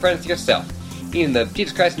giving all your presents to yourself. Even though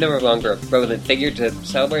Jesus Christ is no longer a relevant figure to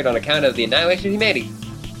celebrate on account of the annihilation of humanity.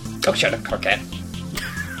 Oh, shut up, Carcat.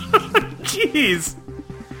 Jeez.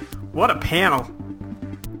 What a panel.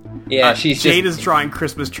 Yeah, she's Jade just... is drawing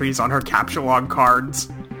Christmas trees on her capsulon cards.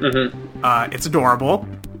 Mm-hmm. It's adorable.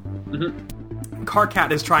 Mm-hmm.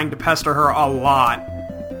 Carcat is trying to pester her a lot.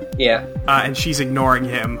 Yeah. And she's ignoring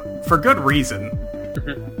him. For good reason.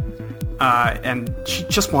 And she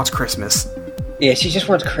just wants Christmas. Yeah, she just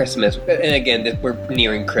wants Christmas. And again, we're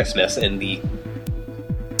nearing Christmas in the...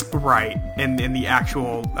 Right. In the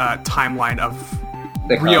actual timeline of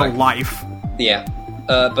The real comic. life. Yeah.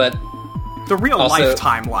 But... The real Also- life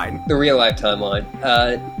timeline. The real life timeline.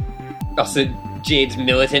 Also, Jade's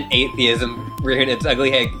militant atheism rearing its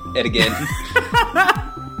ugly head again.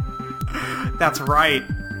 That's right.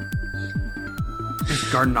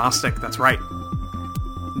 Gardenostic, that's right.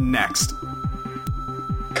 Next.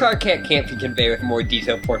 Carcat can't be conveyed with a more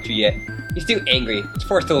detailed portrait yet. He's too angry. His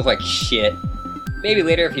force still looks like shit. Maybe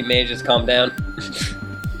later if he manages to calm down.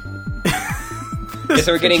 This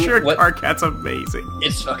so we're getting picture what- Carcat's amazing.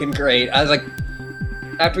 It's fucking great. I was like...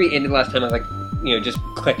 After we ended last time, I was like, just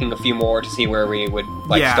clicking a few more to see where we would,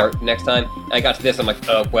 Yeah. start next time. And I got to this, I'm like,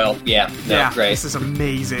 oh, well, yeah, no, Yeah, great. this is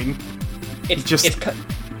amazing. It's just-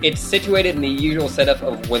 it's situated in the usual setup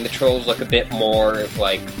of when the trolls look a bit more,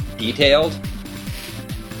 detailed.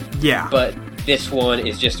 Yeah. But this one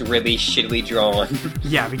is just really shittily drawn.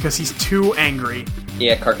 Yeah, because he's too angry.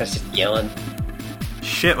 Yeah, Carcat's just yelling.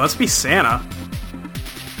 Shit, let's be Santa.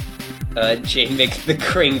 Jane makes the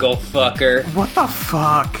Kringle fucker. What the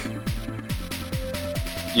fuck?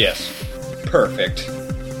 Yes. Perfect.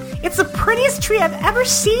 It's the prettiest tree I've ever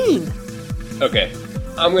seen. Okay.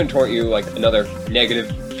 I'm gonna taunt you like another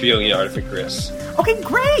negative billion artificers. Okay,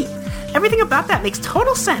 great. Everything about that makes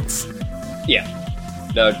total sense. Yeah.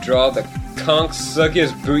 Now draw the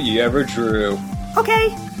conk-suckiest boot you ever drew. Okay.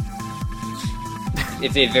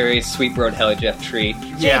 It's a very sweet brown Helijeff tree.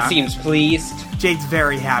 Jade Yeah. seems pleased. Jade's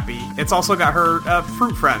very happy. It's also got her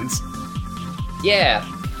fruit friends Yeah.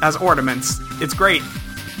 as ornaments. It's great.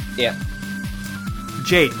 Yeah.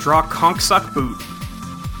 Jade, draw Conk Suck boot.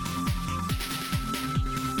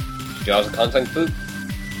 She draws a constant food.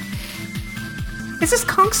 Is this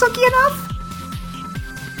conk sucky enough?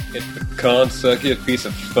 It's the consuckiest piece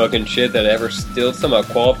of fucking shit that ever still somehow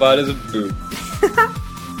qualified as a boot.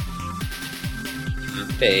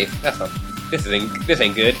 Dave, that's not. This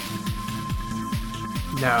ain't good.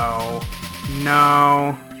 No.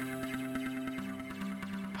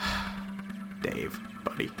 Dave,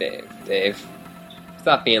 buddy. Dave.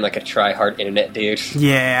 Stop being like a try-hard internet dude.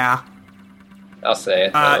 Yeah. I'll say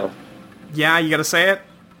it. Yeah, you gotta say it?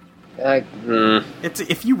 I'll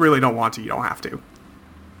If you really don't want to, you don't have to.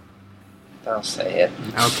 say it.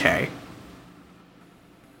 Okay.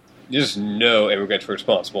 Just no immigrants were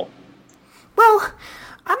responsible. Well,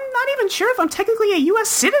 I'm not even sure if I'm technically a U.S.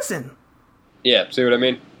 citizen. Yeah, see what I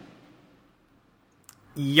mean?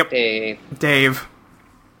 Yep. Dave, Dave,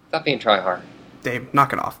 stop being try-hard.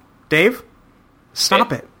 knock it off. Dave,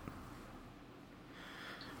 stop it.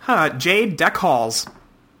 Jade, deck halls.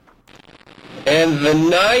 And the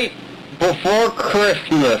night before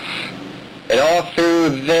Christmas, and all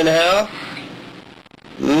through then house,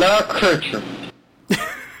 not Christmas.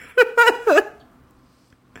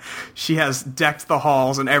 She has decked the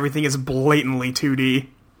halls and everything is blatantly 2D.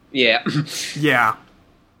 Yeah. Yeah.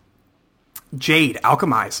 Jade,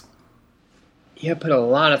 alchemize. You put a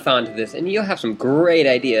lot of thought into this, and you'll have some great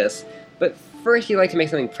ideas. But first, you like to make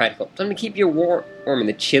something practical. Something to keep you warm in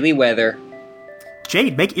the chilly weather.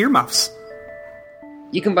 Jade, make earmuffs.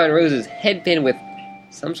 You combine Rose's headband with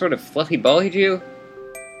some sort of fluffy ball he drew.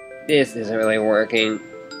 This isn't really working.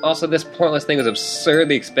 Also, this pointless thing was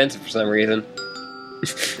absurdly expensive for some reason.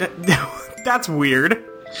 That's weird.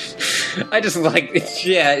 I just like it.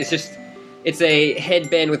 Yeah, it's a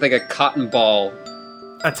headband with like a cotton ball.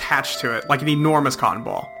 Attached to it, like an enormous cotton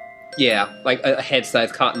ball. Yeah, like a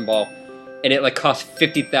head-sized cotton ball. And it like costs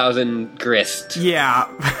 50,000 grist. Yeah.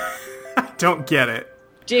 I don't get it.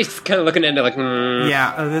 Jade's kind of looking at it like,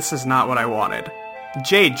 Yeah, this is not what I wanted.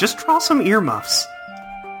 Jade, just draw some earmuffs.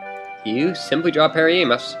 You simply draw a pair of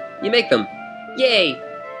earmuffs. You make them. Yay!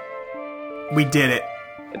 We did it.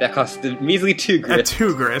 And that costs a measly 2 A grist.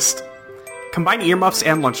 2 grist. Combine earmuffs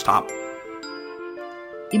and lunch top.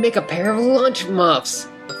 You make a pair of lunch muffs.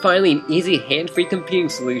 Finally, an easy, hand-free computing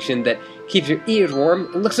solution that keeps your ears warm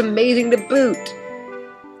and looks amazing to boot.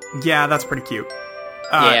 Yeah, that's pretty cute.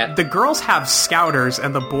 Yeah. The girls have scouters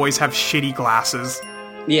and the boys have shitty glasses.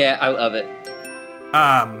 Yeah, I love it.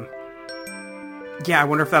 Yeah, I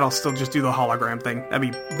wonder if that'll still just do the hologram thing.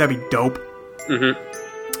 That'd be dope.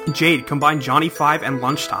 Mm-hmm. Jade, combine Johnny 5 and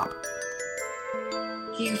lunch top.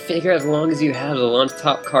 You figure as long as you have the lunch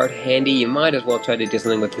top card handy, you might as well try to do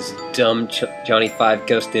something with this dumb Johnny 5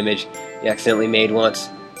 ghost image you accidentally made once.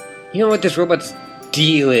 You know what this robot's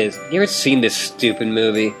deal is? You ever seen this stupid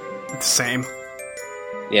movie? Same.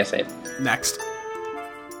 Yeah, same. Next.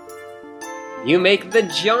 You make the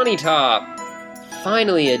Johnny Top!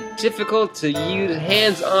 Finally, a difficult-to-use,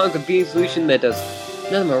 hands-on computing solution that does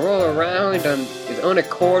nothing but roll around on his own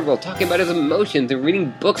accord while talking about his emotions and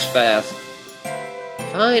reading books fast.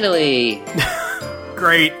 Finally!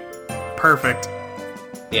 Great. Perfect.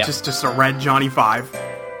 Yeah. Just a red Johnny 5.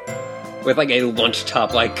 With like a lunch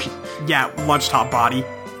top, like... Yeah, lunch top body.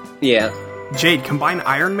 Yeah. Jade, combine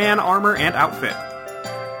Iron Man armor and outfit.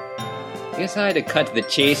 You decided to cut to the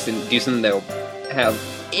chase and do something that will have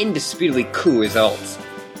indisputably cool results.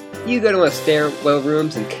 You go to one of the stairwell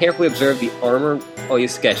rooms and carefully observe the armor while you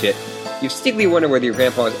sketch it. You distinctly wonder whether your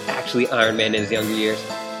grandpa was actually Iron Man in his younger years.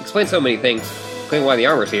 Explain so many things, including why the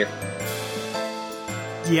armor's here.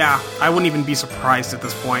 Yeah, I wouldn't even be surprised at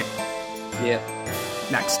this point. Yeah.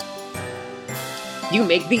 Next. You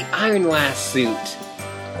make the Iron Last suit.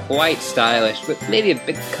 Quite stylish, but maybe a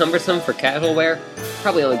bit cumbersome for casual wear.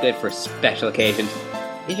 Probably only good for special occasions.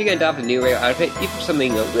 If you're gonna adopt a new rail outfit, you for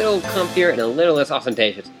something a little comfier and a little less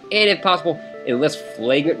ostentatious. And if possible, a less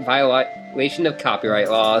flagrant violation of copyright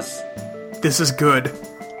laws. This is good.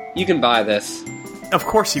 You can buy this. Of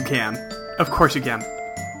course you can. Of course you can.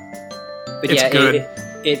 But It's yeah, good.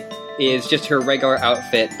 It is just her regular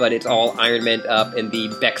outfit, but it's all Iron Man up, and the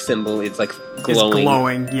Beck symbol is like glowing. It's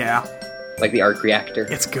glowing, yeah. Like the arc reactor.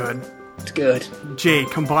 It's good. It's good. Jade,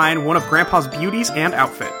 combine one of Grandpa's beauties and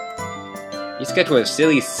outfit. You sketch one of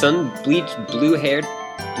silly, sun-bleached, blue-haired,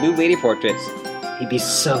 blue lady portraits. He'd be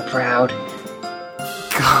so proud.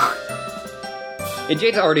 God. And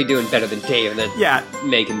Jade's already doing better than Dave in the Yeah,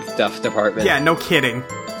 making stuff department. yeah, no kidding.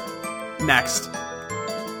 Next.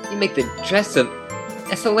 You make the dress of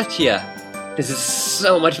Esaletia. This is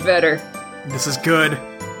so much better. This is good.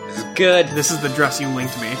 This is good. This is the dress you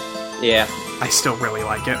linked me. Yeah. I still really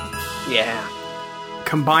like it. Yeah.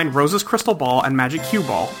 Combine Rose's crystal ball and magic cue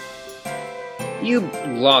ball. You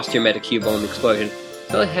lost your Magic Cue Ball in the explosion.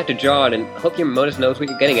 So I have to draw it and hope your Modus knows what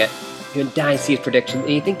you're getting at. You're gonna die see his prediction, and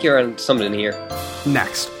you think you're on something here.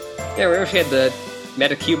 Next. Yeah, remember she had the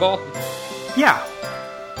Magic Cue Ball? Yeah.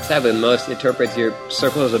 Sadly, the most interprets your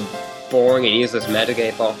circle as a boring and useless Magic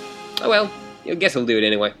 8 Ball. Oh well, I guess he'll do it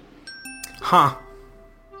anyway. Huh.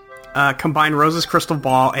 Combine Rose's crystal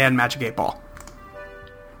ball and magic 8 ball.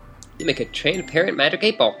 You make a transparent Magic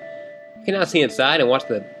 8 Ball. You can now see inside and watch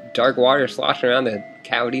the dark water sloshing around the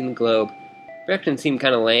cavity in the globe. Prediction seemed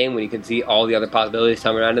kind of lame when you could see all the other possibilities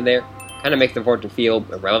coming around in there. Kind of makes the fortune feel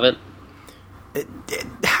irrelevant.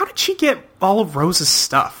 How did she get all of Rose's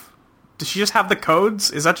stuff? Does she just have the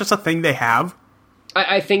codes? Is that just a thing they have?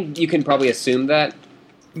 I think you can probably assume that.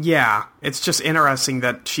 Yeah, it's just interesting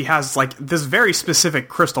that she has, like, this very specific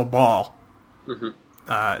crystal ball.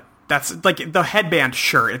 Mm-hmm. That's, like, the headband,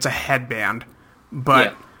 sure, it's a headband.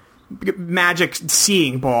 But magic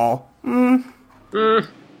seeing ball,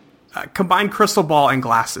 combine crystal ball and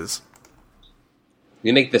glasses.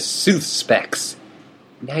 You make the Sooth Specs.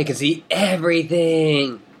 Now you can see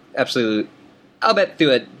everything. Absolutely. I'll bet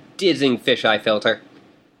through a dizzying fisheye filter.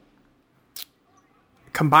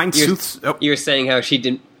 Combine Sooth's... Oh. You're saying how she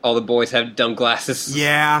didn't... All the boys have dumb glasses.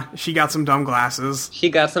 Yeah, she got some dumb glasses. She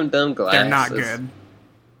got some dumb glasses. They're not good.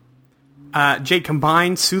 Jade,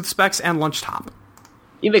 combine Sooth Specs and Lunch Top.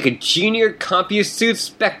 You make a junior CompuSooth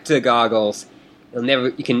Spectre goggles.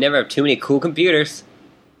 You can never have too many cool computers.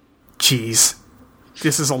 Jeez.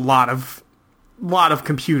 This is a lot of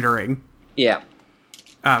computering. Yeah.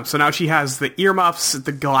 So now she has the earmuffs,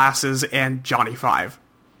 the glasses, and Johnny 5.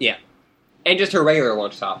 Yeah. And just her regular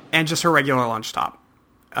lunch top. And just her regular lunch top.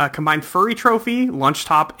 Combine furry trophy, lunch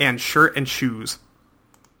top, and shirt and shoes.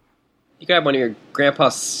 You grab one of your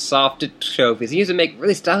grandpa's soft trophies and use it to make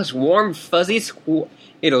really stylish, warm, fuzzy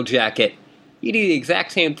Squirtle jacket. You do the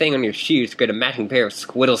exact same thing on your shoes to create a matching pair of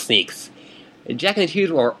Squirtle sneaks. The jacket and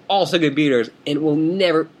shoes are also computers, and you will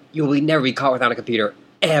never be caught without a computer,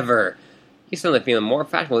 ever. You're suddenly feeling more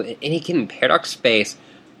fashionable than any kid in Paradox Space.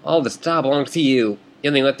 All the style belongs to you. The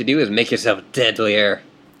only thing left to do is make yourself deadlier.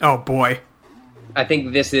 Oh boy. I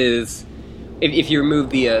think this is... If you remove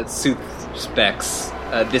the Sooth Specs,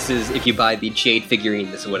 this is... If you buy the Jade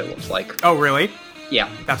figurine, this is what it looks like. Oh, really? Yeah.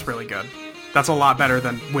 That's really good. That's a lot better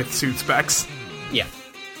than with Sooth Specs. Yeah.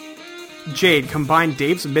 Jade, combine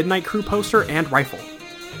Dave's Midnight Crew poster and rifle.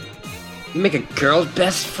 You make a girl's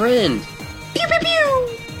best friend. Pew pew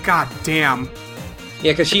pew! God damn.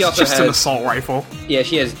 Yeah, because she also has... just an assault rifle. Yeah,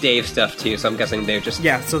 she has Dave stuff too, so I'm guessing they're just...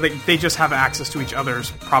 Yeah, so they just have access to each other's,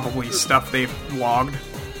 probably, stuff they've logged.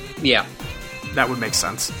 Yeah. That would make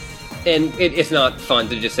sense. And it's not fun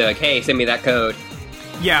to just say, like, hey, send me that code.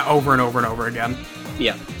 Yeah, over and over and over again.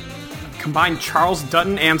 Yeah. Combine Charles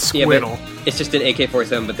Dutton and Squirtle. Yeah, it's just an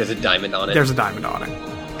AK-47, but there's a diamond on it. There's a diamond on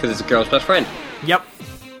it. Because it's a girl's best friend. Yep.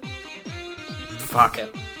 Fuck.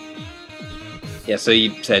 Yeah, so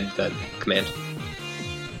you said the command.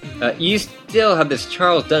 You still have this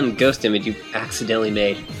Charles Dutton ghost image you accidentally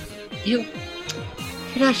made. You're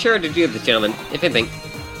not sure what to do with this, gentleman, if anything.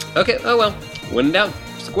 Okay, oh well. When in doubt,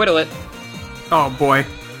 Squirtle it. Oh boy.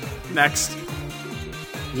 Next.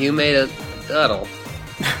 You made a Duddle.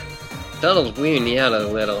 Duddle's weirding me out a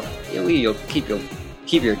little. You'll keep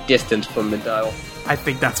your distance from the Duddle. I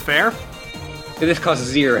think that's fair. This causes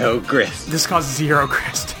 0 grist. This causes 0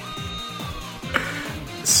 grist.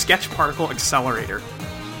 Sketch Particle Accelerator.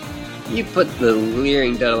 You put the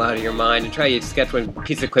leering Duddle out of your mind and try to sketch one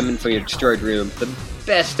piece of equipment from your destroyed room, the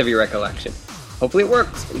best of your recollection. Hopefully it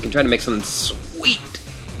works, and you can try to make something sweet.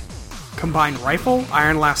 Combine rifle,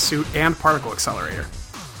 iron last suit, and particle accelerator.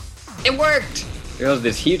 It worked! There's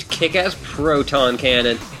this huge kick-ass proton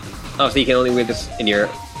cannon. Obviously you can only wear this in your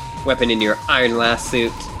weapon in your iron last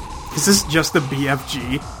suit. Is this just the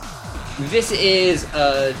BFG? This is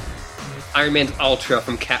Iron Man's Ultra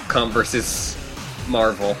from Capcom versus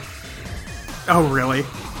Marvel. Oh, really?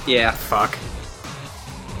 Yeah. Fuck.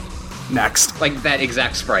 Next. Like that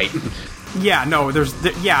exact sprite. Yeah, no,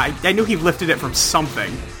 I knew he lifted it from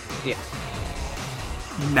something. Yeah.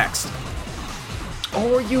 Next.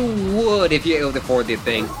 Or you would if you able to afford the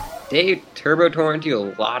thing. They turbo torrent you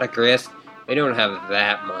a lot of grist. They don't have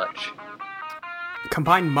that much.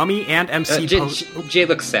 Combine Mummy and MC Jade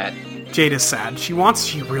looks sad. Jade is sad. She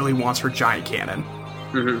really wants her giant cannon.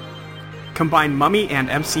 Mm-hmm. Combine Mummy and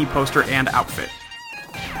MC poster and outfit.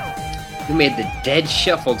 You made the Dead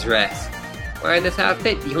Shuffle dress. Wearing this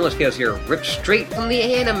outfit, you almost feel like you're ripped straight from the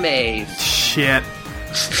animes. shit.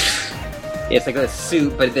 It's like a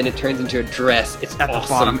suit, but then it turns into a dress. It's At awesome. the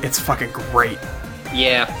bottom, it's fucking great.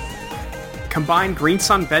 Yeah. Combine Green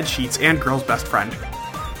Sun bed sheets and Girl's Best Friend.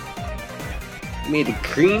 Made the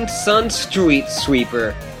Green Sun Street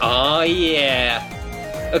Sweeper. Oh yeah.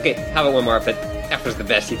 Okay, how about one more outfit? That was the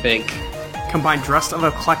best, you think? Combine Dress of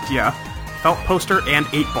Eclectia, Felt Poster, and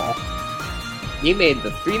 8-Ball. You made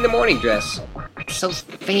the 3 in the morning dress. It's so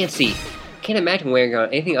fancy. Can't imagine wearing it on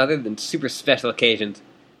anything other than super special occasions.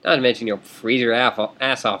 Not to mention you'll freeze your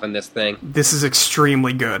ass off in this thing. This is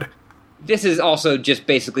extremely good. This is also just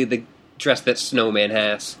basically the dress that Snowman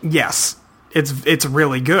has. Yes, it's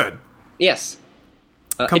really good. Yes.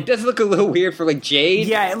 It does look a little weird for, like, Jade.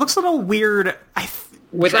 Yeah, it looks a little weird.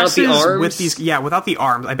 Without the dresses arms? with these, without the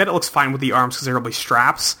arms. I bet it looks fine with the arms because there will be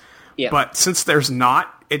straps. Yeah. But since there's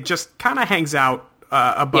not, it just kind of hangs out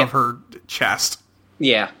above her chest.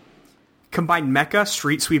 Yeah. Combine Mecha,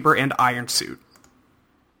 Street Sweeper, and Iron Suit.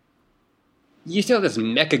 You still have this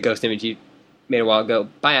mecha ghost image you made a while ago,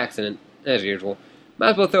 by accident, as usual. Might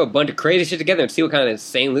as well throw a bunch of crazy shit together and see what kind of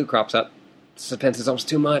insane loot crops up. Suspense is almost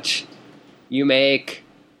too much. You make...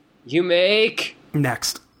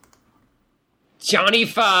 Next. Johnny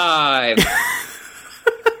 5!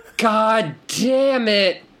 God damn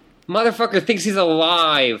it! Motherfucker thinks he's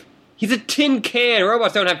alive. He's a tin can.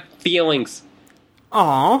 Robots don't have feelings.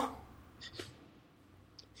 Aww.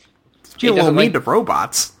 Jay Feel a little doesn't mean like- to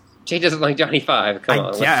robots. Jay doesn't like Johnny 5. Come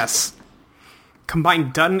on. I guess.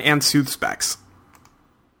 Combine Dutton and Sooth Specs.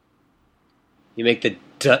 You make the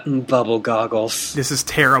Dutton bubble goggles. This is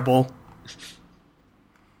terrible.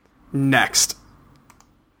 Next.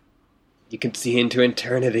 You can see into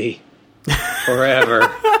eternity. Forever.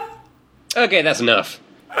 Okay, that's enough.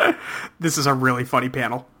 This is a really funny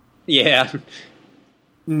panel. Yeah.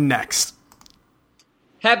 Next.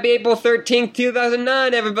 Happy April 13th,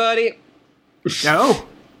 2009, everybody! Oh.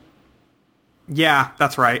 Yeah,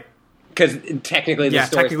 that's right. Because technically the Yeah,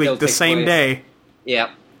 story technically still the takes same place. day.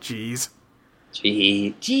 Yeah. Jeez.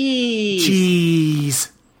 Jeez.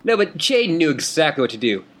 Jeez. No, but Jade knew exactly what to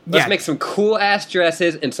do. Let's Yeah. make some cool-ass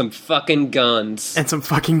dresses and some fucking guns. And some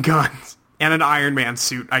fucking guns. And an Iron Man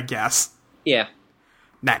suit, I guess. Yeah.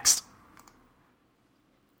 Next.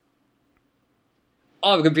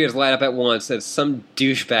 All the computers light up at once as some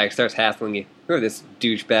douchebag starts hassling you. Whoever this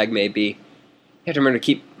douchebag may be. You have to remember to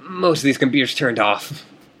keep most of these computers turned off.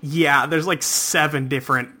 Yeah, there's like 7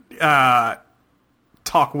 different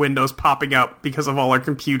talk windows popping up because of all our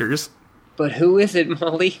computers. But who is it,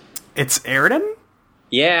 Molly? It's Aridin?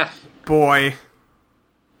 Yeah. Boy.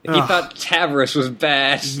 If you Ugh. thought Tavros was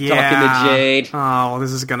bad, Yeah. talking to Jade. Oh,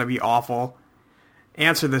 this is gonna be awful.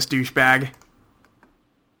 Answer this douchebag.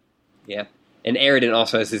 Yeah. And Aridin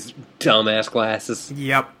also has his dumbass glasses.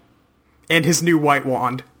 Yep. And his new white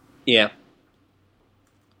wand. Yeah.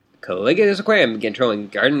 Caligula's Aquarium controlling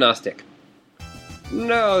Garden Gnostic.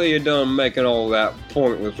 Now that you're done making all that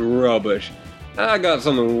pointless rubbish, I got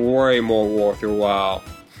something way more worth your while.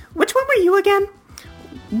 Which one were you again?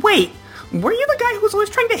 Wait, were you the guy who was always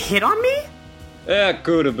trying to hit on me? That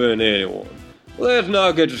could have been anyone. Let's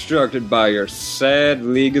not get distracted by your sad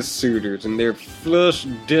league of suitors and their flush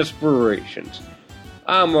desperations.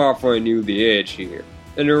 I'm offering you the edge here,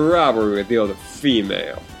 in a robbery with the other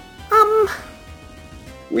female.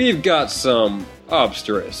 We've got some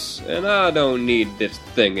obstress, and I don't need this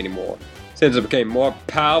thing anymore, since it became more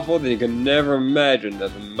powerful than you can never imagine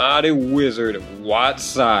as a mighty wizard of white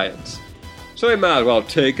science. So you might as well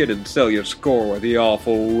take it and sell your score with the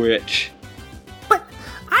awful witch. But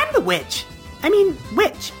I'm the witch. I mean,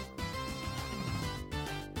 witch.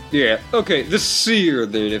 Yeah, okay, the seer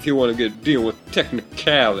then, if you want to deal with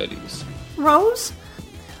technicalities. Rose?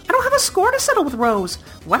 I don't have a score to settle with Rose.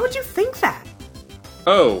 Why would you think that?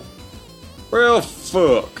 Oh. Well,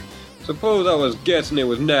 fuck. Suppose I was guessing it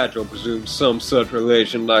was natural to presume some such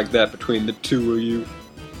relation like that between the two of you.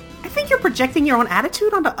 I think you're projecting your own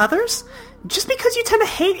attitude onto others. Just because you tend to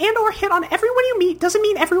hate and or hit on everyone you meet doesn't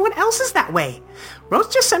mean everyone else is that way. Rose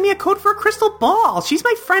just sent me a code for a crystal ball. She's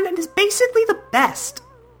my friend and is basically the best.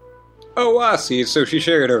 Oh, I see, so she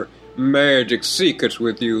shared her magic secrets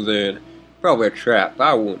with you then. Probably a trap,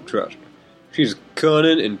 I wouldn't trust her. She's a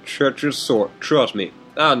cunning and treacherous sort, trust me.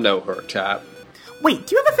 I know her type. Wait,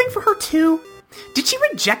 do you have a thing for her too? Did she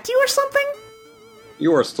reject you or something?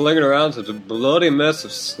 You are slinging around such a bloody mess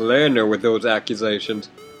of slander with those accusations.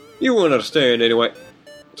 You won't understand anyway.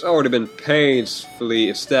 It's already been painfully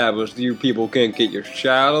established that you people can't get your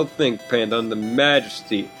shallow think pan on the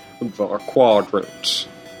majesty of our quadrants.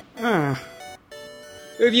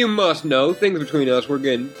 If you must know, things between us were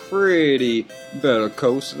getting pretty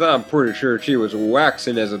bellicose. I'm pretty sure she was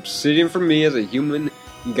waxing as obsidian for me as a human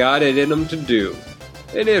God had in them to do.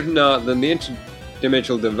 And if not, then the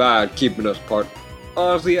interdimensional divide keeping us apart.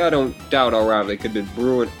 Honestly, I don't doubt our rivalry could be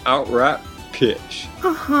brewing outright pitch.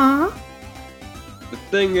 Uh-huh. The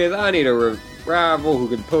thing is, I need a rival who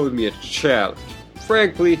can pose me a challenge.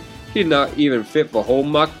 Frankly, he's not even fit for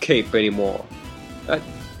holding my cape anymore. At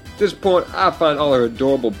this point, I find all her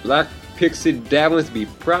adorable black pixie dabblings to be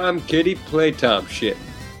prime kitty playtime shit.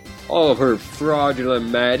 All of her fraudulent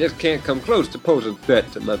magic can't come close to pose a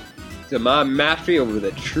threat to my mastery over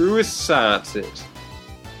the truest sciences.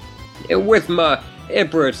 And with my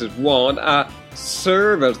Empress's wand, I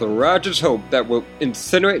serve as the righteous hope that will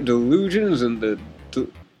incinerate delusions and the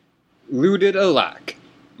deluded alike.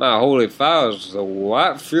 My holy fire is a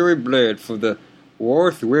white fury blade for the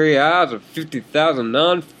worth-weary eyes of 50,000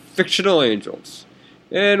 non-fictional angels.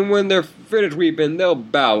 And when they're finished weeping, they'll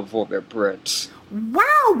bow before their prince.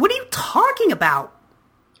 Wow, what are you talking about?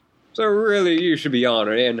 So really, you should be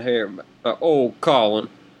honored and hear my old Colin.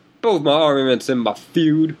 Both my arguments and my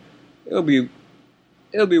feud. It'll be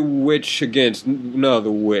witch against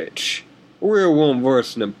another witch. Real one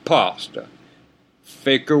versus an imposter.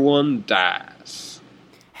 Faker one dies.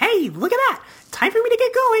 Hey, look at that. Time for me to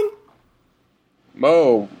get going.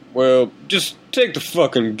 Oh, well, just take the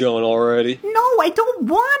fucking gun already. No, I don't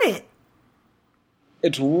want it.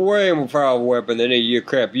 It's way more powerful weapon than any of your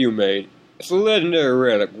crap you made. It's a legendary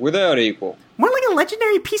relic without equal. More like a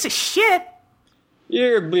legendary piece of shit.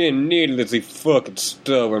 You're being needlessly fucking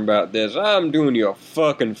stubborn about this. I'm doing you a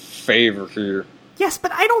fucking favor here. Yes,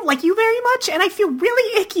 but I don't like you very much, and I feel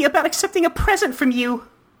really icky about accepting a present from you.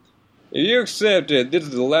 If you accept it, this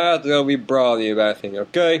is the last I'll be bothering you about thing,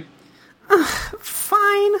 okay?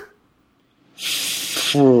 Fine.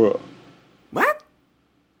 What?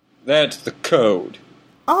 That's the code.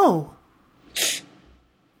 Oh.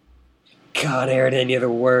 God, Aridin, you're the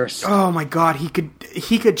worst. Oh my god, he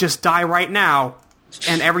could just die right now,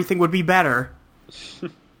 and everything would be better.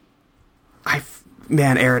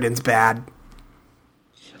 Man, Aridin's bad.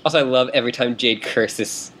 Also, I love every time Jade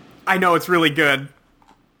curses. I know, it's really good.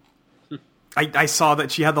 I saw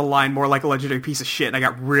that she had the line more like a legendary piece of shit, and I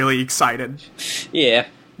got really excited. Yeah.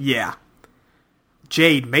 Yeah.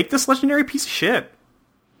 Jade, make this legendary piece of shit.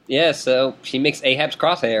 Yeah, so she makes Ahab's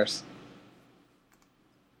crosshairs.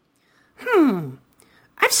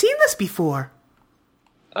 I've seen this before.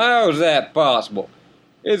 How's that possible?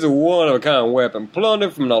 It's a one-of-a-kind weapon,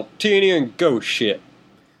 plundered from an Altinian ghost shit.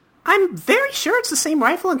 I'm very sure it's the same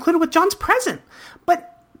rifle included with John's present,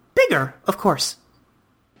 but bigger, of course.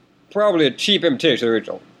 Probably a cheap imitation of the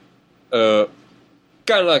original.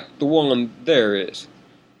 Kinda like the one there is.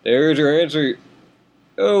 There's your answer.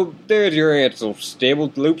 Oh, there's your answer,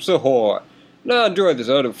 stable loops of horror. Now enjoy this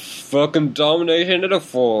utter fucking domination it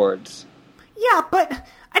affords. Yeah, but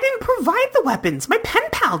I didn't provide the weapons. My pen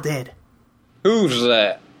pal did. Who's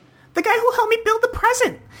that? The guy who helped me build the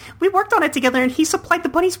present. We worked on it together and he supplied the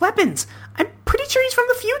bunny's weapons. I'm pretty sure he's from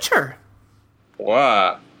the future.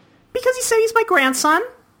 Why? Because he said he's my grandson.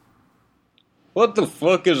 What the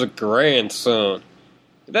fuck is a grandson?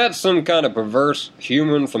 Is that some kind of perverse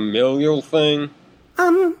human familial thing?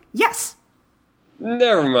 Yes.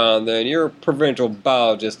 Never mind then, you're a provincial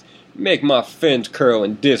biologist. Make my fins curl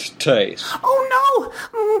in distaste. Oh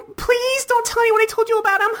no! Please don't tell anyone I told you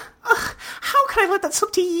about him. How could I let that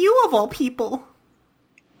slip to you of all people?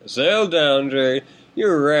 Settle down, Jay.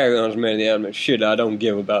 You're ragging on as many element shit I don't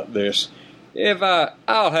give about this.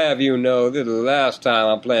 I'll have you know this is the last time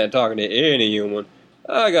I plan on talking to any human.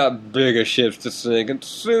 I got bigger ships to sink,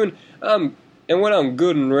 and when I'm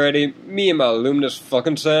good and ready, me and my luminous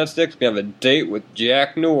fucking science sticks can have a date with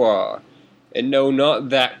Jack Noir. And no, not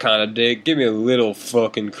that kind of date. Give me a little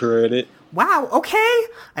fucking credit. Wow, okay.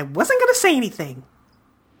 I wasn't gonna say anything.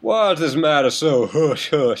 Why is this matter so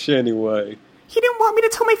hush-hush anyway? He didn't want me to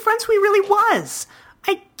tell my friends who he really was.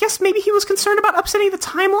 I guess maybe he was concerned about upsetting the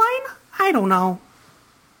timeline? I don't know.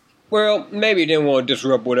 Well, maybe he didn't want to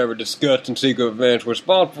disrupt whatever disgusting secret events were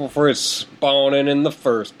responsible for his spawning in the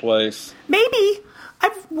first place. Maybe.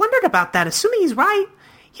 I've wondered about that, assuming he's right.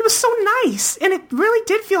 He was so nice, and it really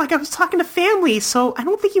did feel like I was talking to family, so I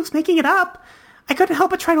don't think he was making it up. I couldn't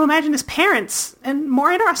help but try to imagine his parents, and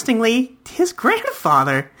more interestingly, his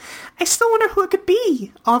grandfather. I still wonder who it could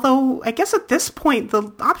be, although I guess at this point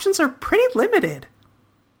the options are pretty limited.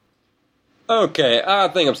 Okay, I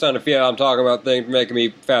think I'm starting to feel I'm talking about things making me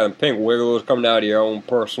fathom pink wiggles coming out of your own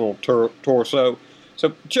personal torso.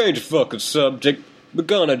 So change the fucking subject.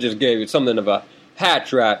 Begonna just gave you something of a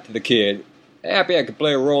hatch right to the kid. Happy I could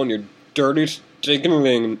play a role in your dirty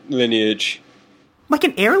mistaken lineage. Like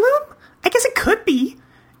an heirloom? I guess it could be.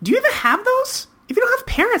 Do you even have those? If you don't have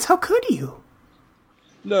parents, how could you?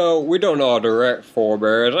 No, we don't know direct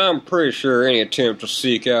forebears. I'm pretty sure any attempt to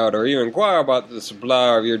seek out or even inquire about the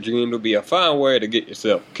supply of your genes would be a fine way to get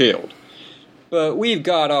yourself killed. But we've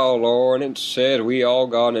got our lore, and it says we all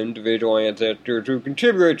got an individual ancestor who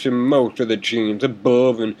contributes to most of the genes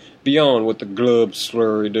above and beyond what the glub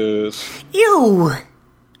slurry does. Ew!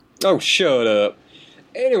 Oh, shut up.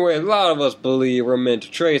 Anyway, a lot of us believe we're meant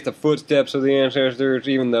to trace the footsteps of the ancestors,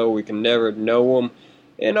 even though we can never know them.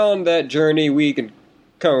 And on that journey, we can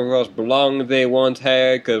come across belongings they once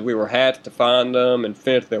had because we were hatched to find them and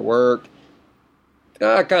finish their work.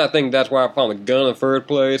 I kind of think that's why I found the gun in the first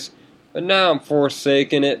place. But now I'm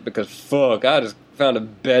forsaking it because fuck, I just found a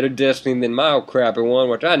better destiny than my old crappy one,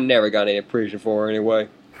 which I never got any appreciation for anyway.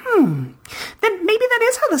 Then maybe that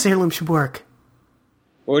is how this heirloom should work.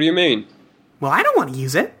 What do you mean? Well, I don't want to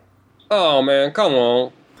use it. Oh man, come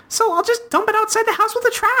on. So I'll just dump it outside the house with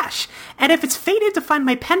the trash. And if it's fated to find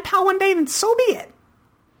my pen pal one day, then so be it.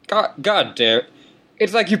 God damn it.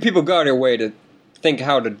 It's like you people got your way to think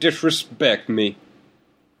how to disrespect me.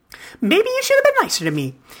 Maybe you should have been nicer to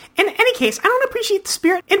me. In any case, I don't appreciate the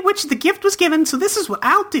spirit in which the gift was given, so this is what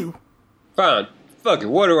I'll do. Fine. Fuck it,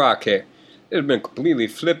 what do I care? It's been completely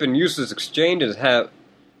flippin' useless exchanges have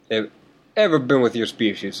ever been with your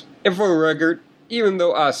species. And for the record, even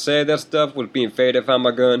though I said that stuff was being fate to find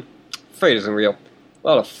my gun, fate isn't real. A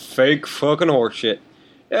lot of fake fucking horseshit.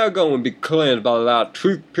 They're going to be cleansed by the light of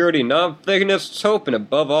truth, purity, non-fakeness, soap, and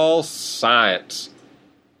above all, science.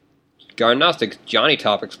 Garnostic's Johnny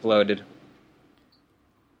Top exploded.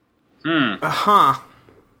 Uh-huh.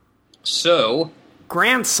 So,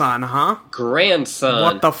 Grandson, huh? grandson.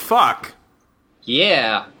 What the fuck?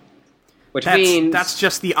 Yeah. Which means... That's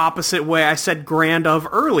just the opposite way I said grand of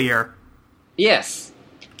earlier. Yes.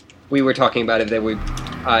 We were talking about it that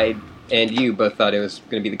I and you both thought it was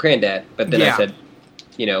going to be the granddad. But then Yeah. I said,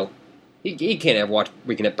 you know, he can't have watched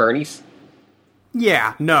Weekend at Bernie's.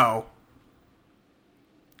 Yeah, no.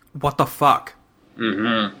 What the fuck?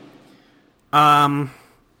 Mm-hmm.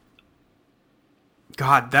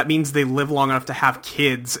 God, that means they live long enough to have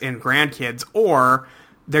kids and grandkids, or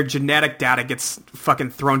their genetic data gets fucking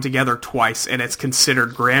thrown together twice and it's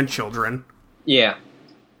considered grandchildren. Yeah.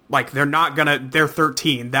 Like, they're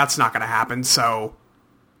 13, that's not gonna happen, so...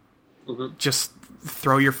 Just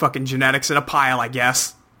throw your fucking genetics in a pile, I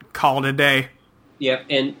guess. Call it a day. Yep,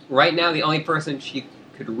 and right now the only person she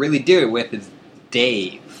could really do it with is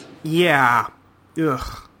Dave. Yeah.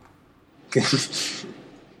 Ugh.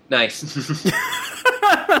 Nice.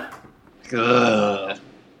 Ugh.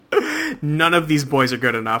 None of these boys are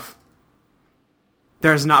good enough.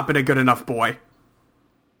 There's not been a good enough boy.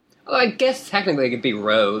 Well, I guess technically it could be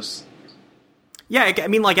Rose. Yeah, I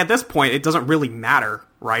mean, like, at this point, it doesn't really matter,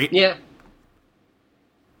 right? Yeah.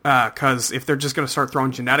 Because if they're just going to start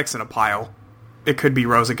throwing genetics in a pile, it could be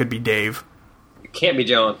Rose, it could be Dave. It can't be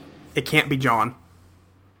John. It can't be John.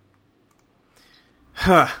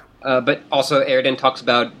 Huh. But also, Airden talks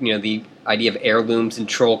about, you know, the idea of heirlooms and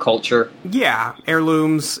troll culture. Yeah,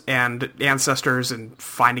 heirlooms and ancestors and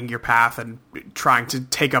finding your path and trying to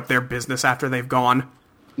take up their business after they've gone.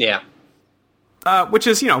 Yeah. Which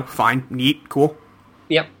is, you know, fine, neat, cool.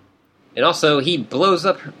 Yep. And also, he blows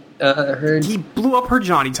up her... He blew up her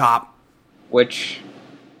Johnny Top. Which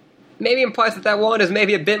maybe implies that one is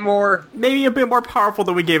maybe a bit more... Maybe a bit more powerful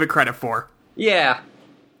than we gave it credit for. Yeah.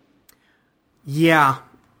 Yeah.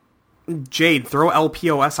 Jade, throw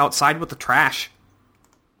LPOS outside with the trash.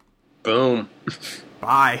 Boom.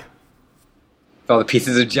 Bye. All the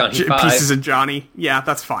pieces of Johnny Five. Pieces of Johnny. Yeah,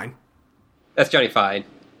 that's fine. That's Johnny Fine.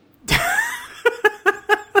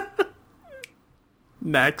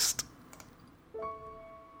 Next.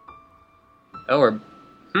 Oh,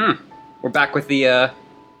 we're back with the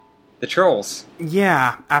trolls.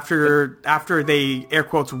 Yeah, after they air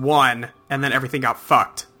quotes won, and then everything got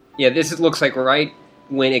fucked. Yeah, this looks like right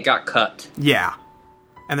when it got cut. Yeah.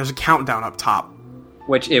 And there's a countdown up top.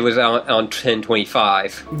 Which it was on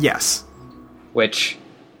 1025. Yes. Which,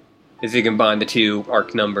 as you combine the two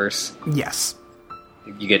arc numbers, Yes.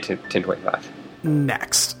 you get to 1025.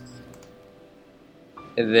 Next.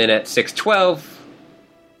 And then at 612,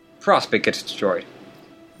 Frostbite gets destroyed.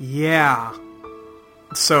 Yeah.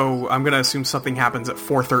 So, I'm gonna assume something happens at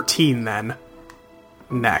 413 then.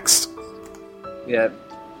 Next. Yeah,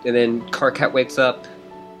 and then Karkat wakes up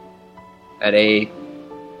at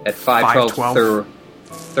 512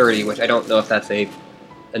 30, which I don't know if that's a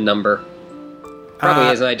number.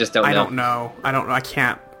 Probably isn't, I just don't know. I don't know. I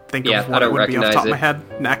can't think Yeah, of I what it don't would be off the top of my recognize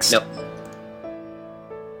head. Next. Nope.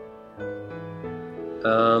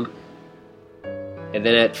 And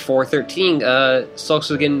then at 4:13, Sulks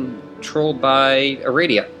was getting trolled by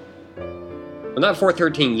Aradia. Well, not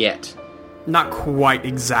 4:13 yet. Not quite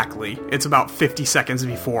exactly. It's about 50 seconds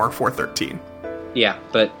before 4:13. Yeah,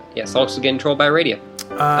 but yeah, Sulks was getting trolled by Aradia.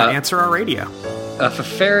 Answer our radio.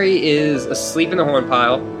 Feferi is asleep in the horn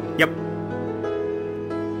pile. Yep.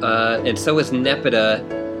 And so is Nepeta,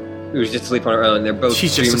 who's just asleep on her own. They're both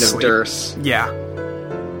She's just dreaming of asleep. Durst. Yeah.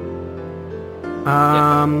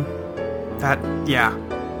 Yeah.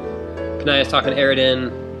 Kanaya's talking to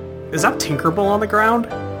Aridin. Is that Tinkerbell on the ground?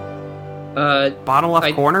 Bottom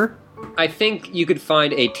left corner? I think you could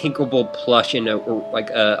find a Tinkerbell plush in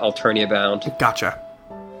Alternia bound. Gotcha.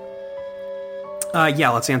 Yeah,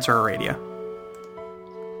 let's answer our radio.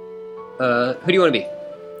 Who do you want to be?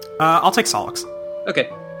 I'll take Solix. Okay.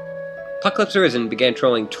 Apocalypse Arisen began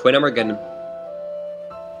trolling Twin Armageddon.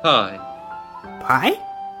 Hi. Hi?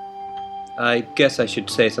 I guess I should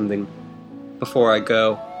say something before I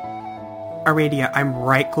go. Aradia, I'm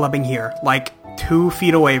right glubbing here, like 2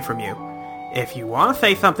 feet away from you. If you want to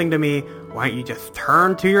say something to me, why don't you just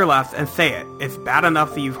turn to your left and say it? It's bad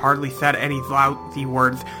enough that you've hardly said any lousy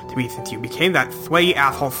words to me since you became that sweaty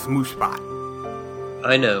asshole smoosh spot.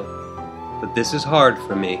 I know, but this is hard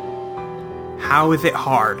for me. How is it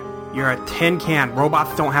hard? You're a tin can.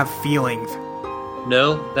 Robots don't have feelings.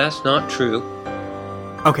 No, that's not true.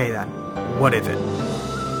 Okay then, what is it?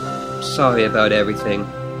 Sorry about everything.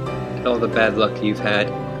 And all the bad luck you've had.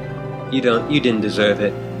 You didn't deserve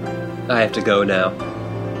it. I have to go now.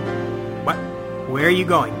 What? Where are you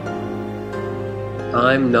going?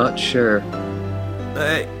 I'm not sure.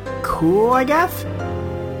 Cool, I guess?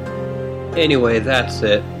 Anyway, that's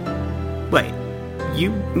it. Wait, you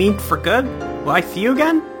mean for good? Will I see you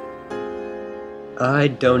again? I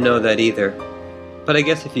don't know that either. But I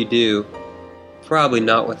guess if you do, probably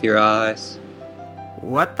not with your eyes.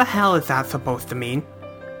 What the hell is that supposed to mean?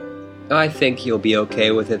 I think you'll be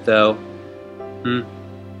okay with it, though.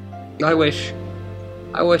 I wish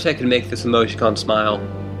I could make this emoticon smile.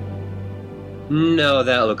 No,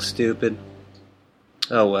 that looks stupid.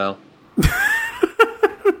 Oh well.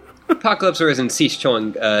 Apocalypse Arisen ceased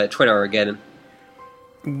showing Twin Armageddon.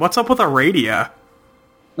 What's up with Aradia?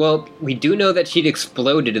 Well, we do know that she'd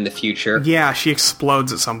exploded in the future. Yeah, she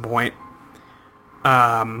explodes at some point.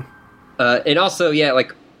 And also, yeah,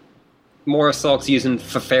 like, more Sulks using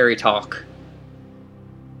Feferi talk.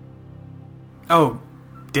 Oh,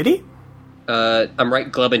 did he? I'm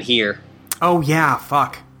right glubbing here. Oh yeah,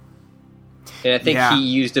 fuck. And I think Yeah. he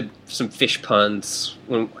used some fish puns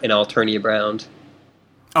in Alternia Bound.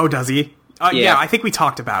 Oh, does he? Yeah. Yeah, I think we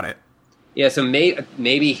talked about it. Yeah, so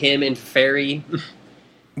maybe him and Feferi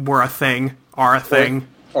We're a thing. Are a thing.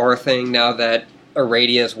 are a thing now that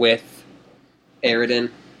Aradia's with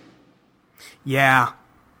Aridin. Yeah.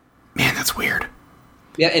 Man, that's weird.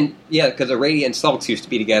 Yeah, because Aradia and Sulks used to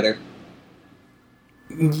be together.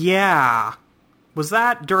 Yeah. Was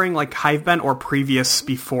that during, like, Hivebent or previous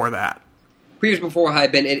before that? Previous before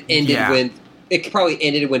Hivebent, it ended Yeah. when... It probably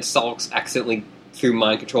ended when Sulks accidentally, through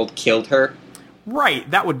mind control, killed her. Right,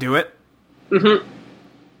 that would do it.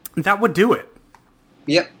 Mm-hmm. That would do it.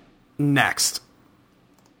 Yep. Next.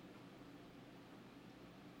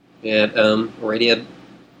 And, Aradia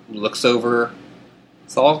looks over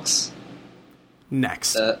Sulks.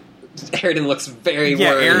 Next. Aridin looks very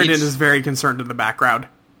Yeah, worried. Aridin is very concerned in the background.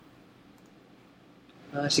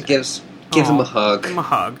 She gives him a hug. Give him a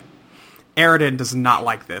hug. Aridin does not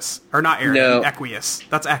like this. Or not Aridin, No. Equius.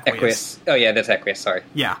 That's Equius. Equius. Oh yeah, that's Equius, sorry.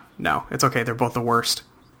 Yeah, no, it's okay. They're both the worst.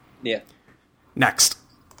 Yeah. Next.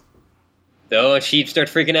 Oh, she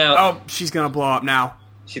starts freaking out. Oh, she's gonna blow up now.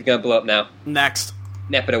 She's gonna blow up now. Next.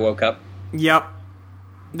 Nepeta woke up. Yep.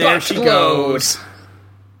 There she goes.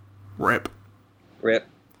 Rip. Rip.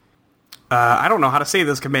 I don't know how to say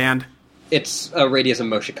this command. It's Aradia's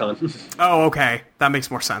emoticon. Oh, okay. That makes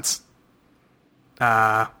more sense.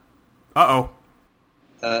 Uh-oh.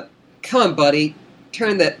 Come on, buddy.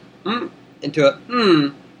 Turn that into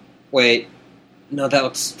a Wait. No, that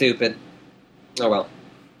looks stupid. Oh well.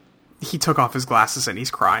 He took off his glasses and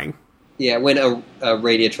he's crying. Yeah, when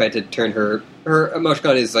Aradia tried to turn her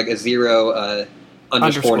emoticon is like a zero,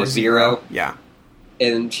 underscore and a zero. Yeah.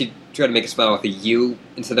 And she tried to make a smile with a U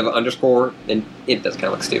instead of an underscore, and it does kind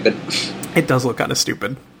of look stupid. It does look kind of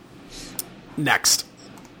stupid. Next.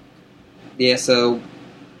 Yeah, so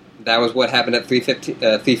that was what happened at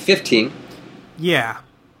 3:15. Yeah.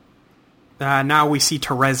 Now we see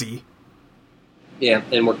Terezi. Yeah,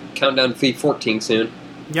 and we're counting down 3:14 soon.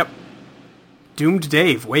 Yep. Doomed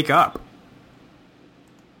Dave, wake up.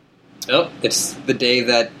 Oh, it's the day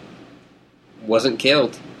that wasn't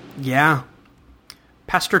killed. Yeah.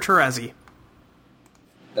 Pester Terezi.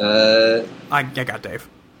 I got Dave.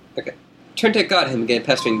 Okay. Turn to got him again,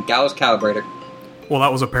 pestering Gallus Calibrator. Well,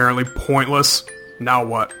 that was apparently pointless. Now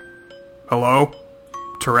what? Hello?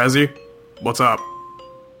 Terezi? What's up?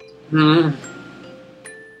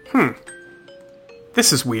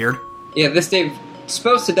 This is weird. Yeah, this Dave's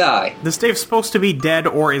supposed to die. This Dave's supposed to be dead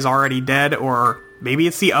or is already dead, or maybe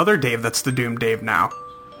it's the other Dave that's the doomed Dave now.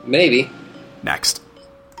 Maybe. Next.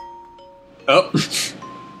 Oh.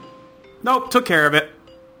 Nope, took care of it.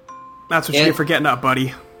 That's what you Yeah. get for getting up,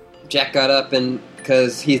 buddy. Jack got up, and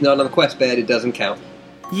because he's not on the quest bed, it doesn't count.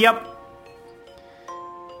 Yep.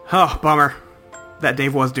 Oh, bummer. That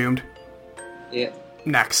Dave was doomed. Yeah.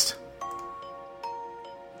 Next.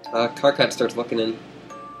 Karkat starts looking in.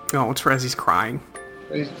 Oh, Terezi's crying.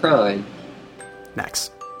 He's crying.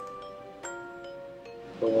 Next.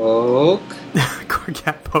 Poke.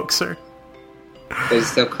 Corgat pokes her. But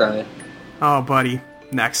he's still crying. Oh, buddy.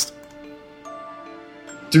 Next.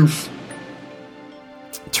 Doof.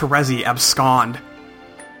 Terezi abscond.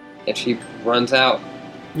 And she runs out.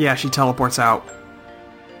 Yeah, she teleports out.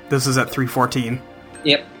 This is at 3:14.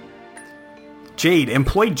 Yep. Jade,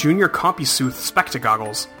 employ Junior CompuSooth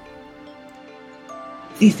spectagoggles.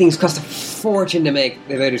 These things cost a fortune to make.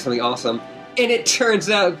 They better do something awesome. And it turns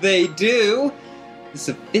out they do! The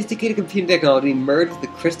sophisticated computing technology merged with the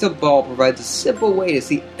crystal ball provides a simple way to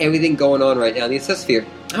see everything going on right now in the Assosphere.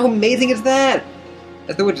 How amazing is that?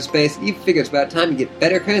 As the Witcher Space, you figure it's about time you get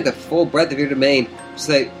better acquainted with the full breadth of your domain. Just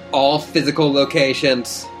like all physical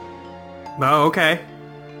locations. Oh, okay.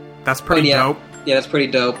 That's pretty dope. Yeah, that's pretty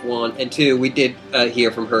dope, one. And two, we did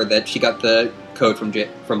hear from her that she got the code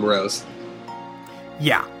from Rose.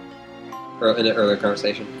 Yeah. In an earlier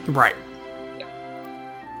conversation. Right.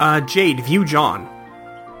 Jade, view John.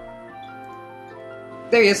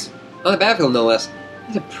 There he is. On the battlefield, no less.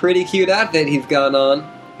 He's a pretty cute outfit he's gone on.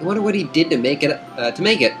 You wonder what he did to make it.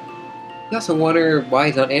 You also wonder why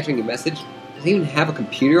he's not answering your message. Does he even have a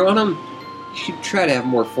computer on him? You should try to have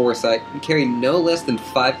more foresight and carry no less than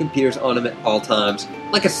 5 computers on him at all times.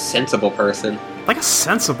 Like a sensible person. Like a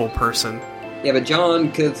sensible person. Yeah, but John,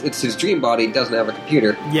 because it's his dream body, doesn't have a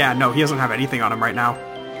computer. Yeah, no, he doesn't have anything on him right now.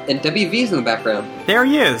 And WV's in the background. There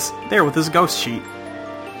he is. There with his ghost sheet.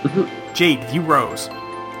 Jade, view Rose.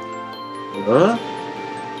 Huh?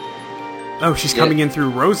 Oh, she's coming in through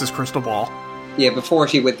Rose's crystal ball. Yeah, before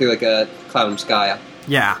she went through like a cloud from Skya.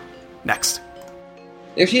 Yeah. Next.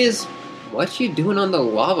 There she is. What's she doing on the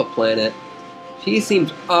lava planet? She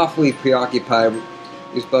seems awfully preoccupied.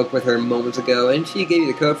 We spoke with her moments ago, and she gave you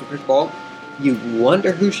the code for Crystal Ball. You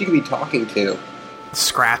wonder who she could be talking to.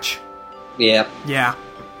 Scratch. Yeah. Yeah.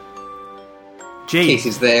 Jade.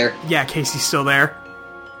 Casey's there. Yeah, Casey's still there.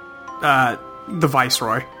 The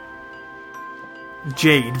Viceroy.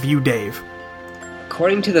 Jade, view Dave.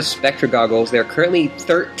 According to the Spectra goggles, there are currently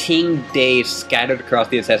 13 Daves scattered across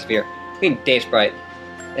the Assosphere. I mean, Dave Sprite.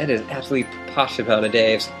 That is absolutely preposterous amount of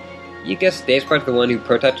Daves. You guess Dave Sprite's the one who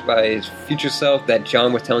prototyped by his future self that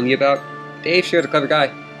John was telling you about? Dave sure is a clever guy.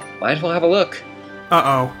 Might as well have a look.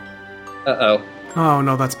 Uh-oh. Uh-oh. Oh,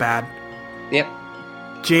 no, that's bad. Yep.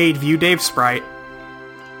 Jade, view Dave Sprite.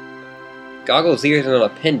 Goggles' ears are on a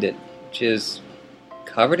pendant, which is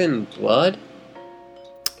covered in blood?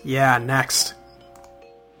 Yeah, next.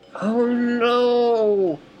 Oh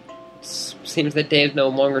no! Seems that Dave's no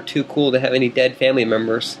longer too cool to have any dead family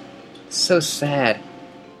members. So sad.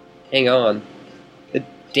 Hang on. The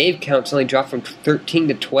Dave count suddenly dropped from 13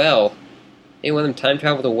 to 12. Any one of them time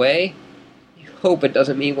traveled away? You hope it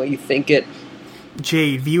doesn't mean what you think it...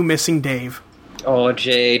 Jade, view missing Dave. Oh,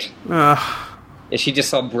 Jade. Ugh. And she just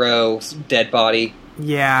saw Bro's dead body,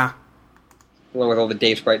 Yeah. along with all the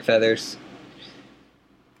Dave Sprite feathers.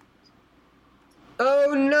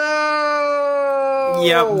 Oh no!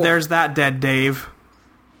 Yep, there's that dead Dave.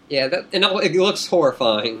 Yeah, and it looks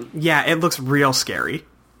horrifying. Yeah, it looks real scary.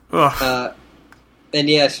 Ugh. And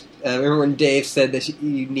yes, remember when Dave said that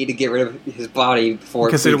you need to get rid of his body before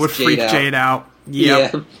Because it would freak Jade out.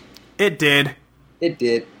 Yep. Yeah, It did. it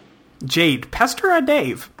did. Jade, pester a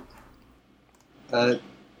Dave.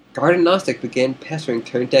 Garden Gnostic began pestering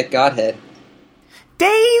Turn Deck Godhead.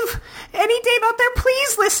 Dave! Any Dave out there,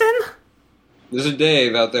 please listen! This is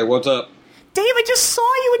Dave out there, what's up? Dave, I just saw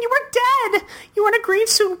you and you were dead! You were in a green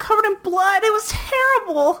suit and covered in blood. It was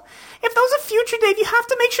terrible. If that was a future Dave, you have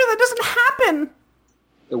to make sure that doesn't happen.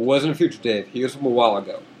 It wasn't a future Dave, he was from a while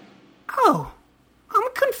ago. Oh, I'm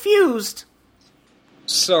confused.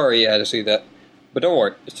 Sorry you had to see that. But don't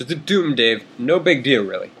worry, it's just a Doom Dave, no big deal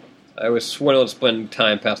really. I was swindled to spend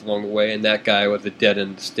time passing along the way, and that guy was a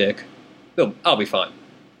dead-end stick. I'll be fine.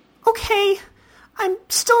 Okay, I'm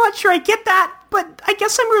still not sure I get that. but I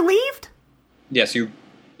guess I'm relieved? Yes, you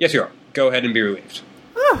are. Go ahead and be relieved.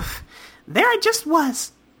 Ugh, there I just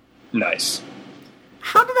was. Nice.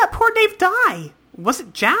 How did that poor Dave die? Was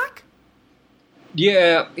it Jack?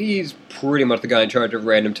 Yeah, he's pretty much the guy in charge of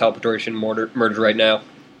random teleportation murders right now.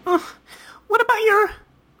 What about your...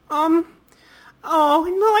 Oh, no,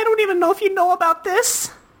 I don't even know if you know about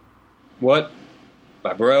this. What?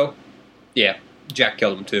 My bro? Yeah, Jack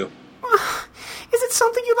killed him too. Is it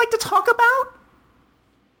something you'd like to talk about?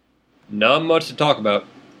 Not much to talk about.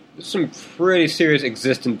 There's some pretty serious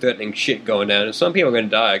existence-threatening shit going down, and some people are gonna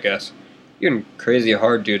die, I guess. Even crazy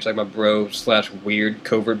hard dudes like my bro / weird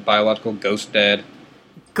covert biological ghost dad.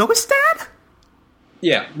 Ghost Dad?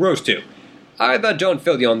 Yeah, Rose too. I thought John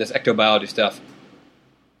filled you on this ectobiology stuff.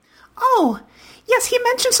 Oh, yes, he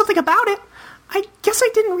mentioned something about it. I guess I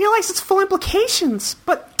didn't realize its full implications,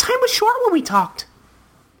 but time was short when we talked.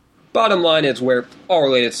 Bottom line is we're all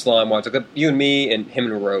related slime-wise, like you and me and him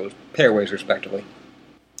and Rose, pairways respectively.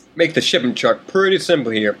 Make the shipment chart pretty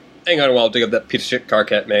simple here. Hang on while I dig up that piece of shit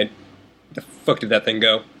Carcat made. Where the fuck did that thing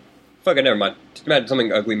go? Fuck it, never mind. Just imagine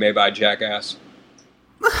something ugly made by a jackass.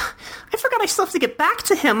 I forgot I still have to get back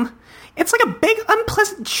to him. It's like a big,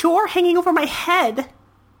 unpleasant chore hanging over my head.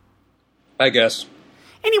 I guess.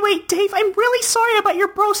 Anyway, Dave, I'm really sorry about your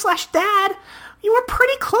bro/dad. You were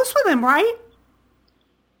pretty close with him, right?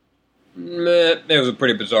 Meh, it was a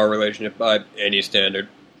pretty bizarre relationship by any standard.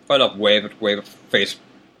 Find off wave after wave of face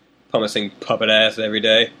pumicing puppet ass every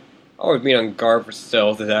day. Always being on guard for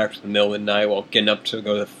stealth attacks in the middle of the night while getting up to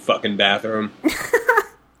go to the fucking bathroom.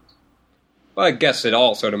 But I guess it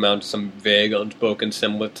all sort of amounts to some vague, unspoken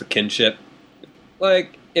semblance of kinship.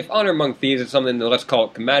 Like, if honor among thieves is something, then let's call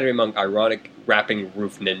it camaraderie among ironic, rapping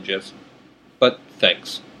roof ninjas. But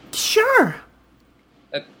thanks. Sure.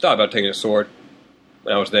 I thought about taking a sword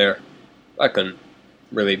when I was there. I couldn't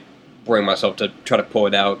really bring myself to try to pull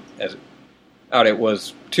it out, as it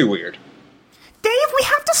was too weird. Dave, we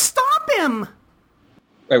have to stop him!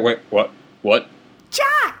 Wait, what? What?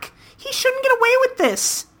 Jack! He shouldn't get away with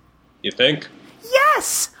this! You think?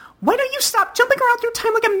 Yes! Why don't you stop jumping around through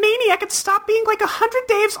time like a maniac and stop being like 100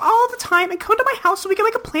 Daves all the time and come to my house so we can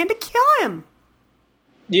make a plan to kill him?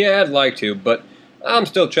 Yeah, I'd like to, but I'm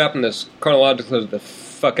still trapped in this chronological of the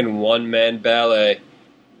fucking one-man ballet.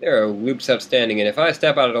 There are loops outstanding, and if I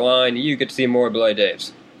step out of the line, you get to see more Bloody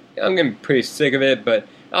Daves. I'm getting pretty sick of it, but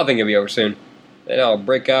I think it'll be over soon. Then I'll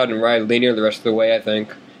break out and ride linear the rest of the way, I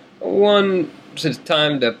think. Once it's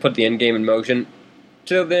time to put the endgame in motion.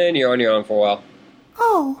 Till then, you're on your own for a while.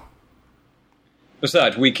 Oh.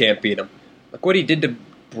 Besides, we can't beat him. Like what he did to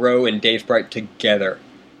Bro and Dave Sprite together.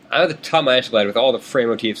 I'm at the top of my echelon with all the frame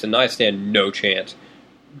motifs, and I stand no chance.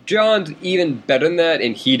 John's even better than that,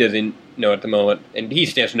 and he doesn't know at the moment, and he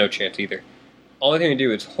stands no chance either. All I can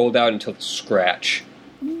do is hold out until the scratch.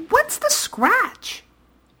 What's the scratch?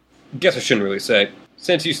 Guess I shouldn't really say,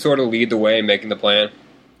 since you sort of lead the way in making the plan.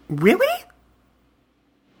 Really?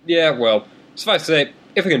 Yeah, well, suffice to say,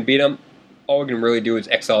 if we can beat him, all we can really do is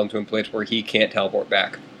exile him to a place where he can't teleport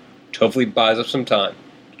back. Which hopefully buys us some time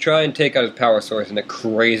to try and take out his power source in a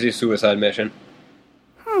crazy suicide mission.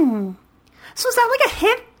 So is that like a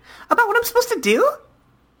hint about what I'm supposed to do?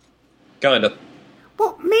 Kinda.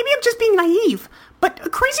 Well, maybe I'm just being naive, but a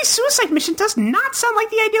crazy suicide mission does not sound like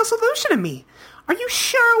the ideal solution to me. Are you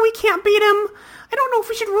sure we can't beat him? I don't know if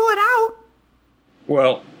we should rule it out.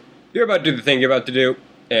 Well, you're about to do the thing you're about to do,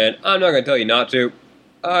 and I'm not going to tell you not to.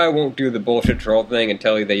 I won't do the bullshit troll thing and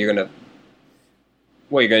tell you that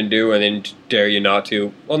what you're going to do and then dare you not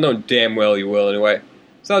to. Well, no, damn well you will anyway.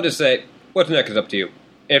 So I'll just say, what's next is up to you.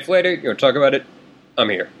 If later you want to talk about it, I'm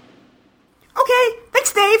here. Okay,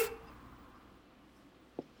 thanks, Dave.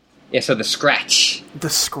 Yeah, so the scratch. The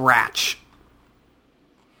scratch.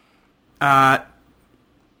 I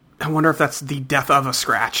wonder if that's the death of a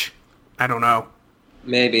scratch. I don't know.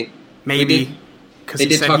 Maybe. Maybe. Because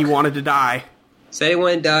he said he wanted to die. Said he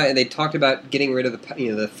wanted to die, and they talked about getting rid of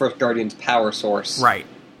the first Guardian's power source. Right.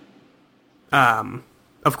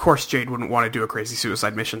 Of course Jade wouldn't want to do a crazy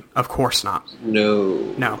suicide mission. Of course not. No.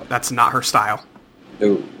 No, that's not her style.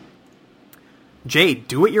 No. Jade,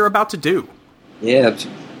 do what you're about to do. Yeah,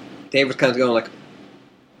 Dave was kind of going like,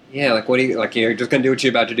 yeah, like what do you, like you're just going to do what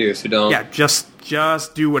you're about to do, so don't. Yeah,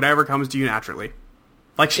 just do whatever comes to you naturally.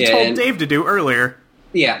 Like she told Dave to do earlier.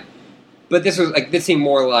 Yeah. But this seemed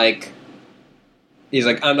more like, he's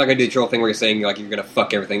like, I'm not going to do the troll thing where you're saying like you're going to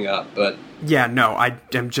fuck everything up, but... Yeah, no,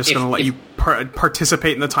 I'm just going to let you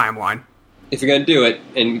participate in the timeline. If you're going to do it,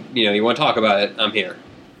 and, you want to talk about it, I'm here.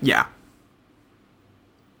 Yeah.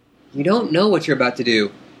 You don't know what you're about to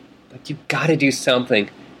do, but you got to do something.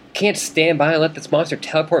 can't stand by and let this monster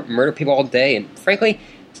teleport and murder people all day, and frankly,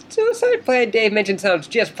 suicide plan Dave mentioned sounds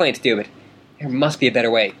just plain stupid. There must be a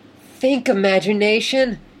better way. Think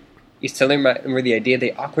imagination! You suddenly remember the idea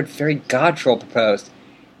the awkward fairy god troll proposed.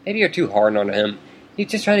 Maybe you're too hard on him. He's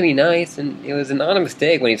just trying to be nice, and it was an honest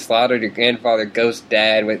mistake when he slaughtered your grandfather, ghost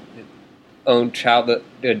dad, with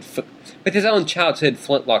his own childhood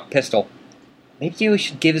flintlock pistol. Maybe you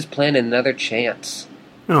should give his plan another chance.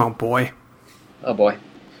 Oh boy. Oh boy.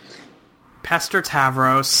 Pester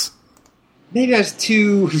Tavros. Maybe I was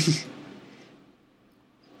too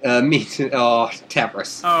mean to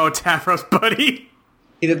Tavros. Oh, Tavros, buddy.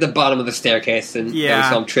 He's at the bottom of the staircase, and we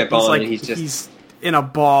saw him trip on, like, and he's in a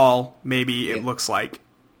ball, maybe it looks like.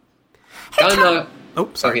 Hey,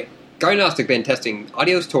 sorry. Okay. Gardiagnostic been testing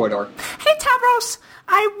Audios Torador. Hey, Tavros!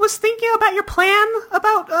 I was thinking about your plan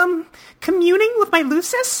about, communing with my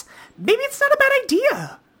Lucis. Maybe it's not a bad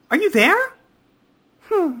idea. Are you there?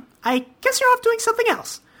 I guess you're off doing something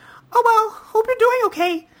else. Oh well, hope you're doing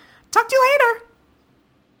okay. Talk to you later.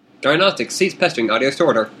 Gardiagnostic ceased pestering Audios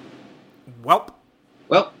Torador. Welp.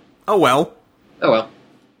 Well. Oh well. Oh well.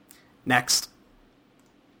 Next.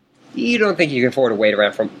 You don't think you can afford to wait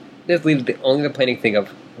around from... This leaves only the planning thing of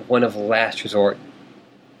one of last resort.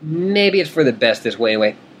 Maybe it's for the best this way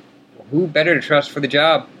anyway. Who better to trust for the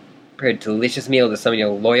job? Prepare a delicious meal to summon your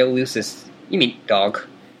loyal Lucis. You mean dog.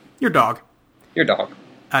 Your dog. Your dog.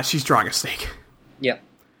 She's drawing a snake. Yep.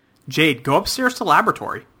 Jade, go upstairs to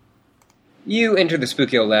laboratory. You enter the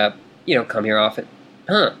spooky old lab. You don't come here often.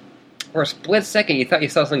 Huh. For a split second you thought you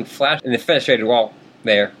saw something flash in the fenestrated wall.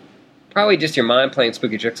 There. Probably just your mind playing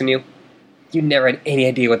spooky tricks on you. You never had any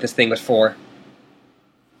idea what this thing was for.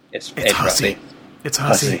 It's Hussy. It's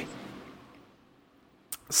Hussy.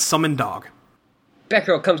 Summon dog.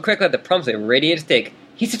 Batgirl comes quickly at the promise of radiated steak.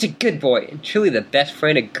 He's such a good boy, and truly the best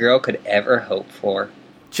friend a girl could ever hope for.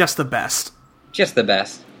 Just the best. Just the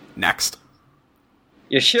best. Next.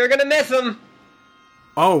 You're sure gonna miss him!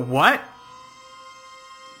 Oh, what?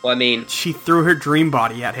 Well, I mean... She threw her dream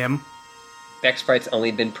body at him. Beck Sprite's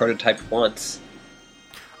only been prototyped once.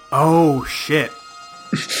 Oh, shit.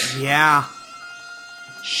 Yeah.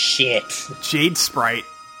 Shit. Jade Sprite.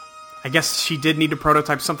 I guess she did need to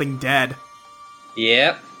prototype something dead.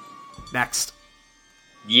 Yep. Next.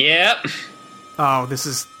 Yep. Oh, this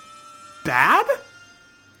is... bad?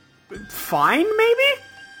 Fine, maybe?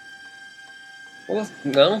 Well,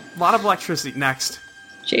 no. A lot of electricity. Next.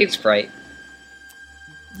 Jade Sprite.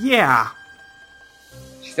 Yeah.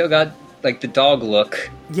 She still got, like, the dog look.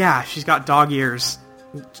 Yeah, she's got dog ears.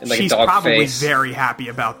 And, like, she's a dog probably face. very happy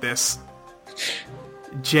about this.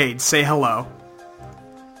 Jade, say hello.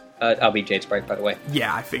 I'll be Jade Sprite, by the way.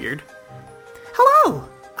 Yeah, I figured. Hello!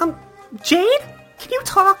 Jade? Can you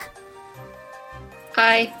talk?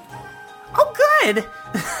 Hi. Oh, good!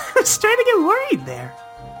 I was starting to get worried there.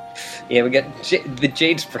 Yeah, we got the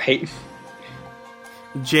Jade Sprite.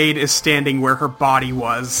 Jade is standing where her body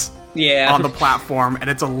was Yeah. on the platform, and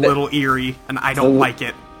it's a little eerie, and I don't like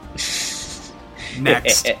it.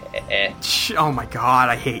 Next. Oh my god,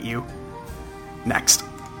 I hate you. Next.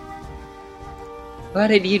 What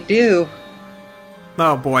did you do?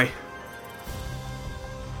 Oh boy.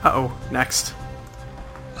 Uh-oh, next.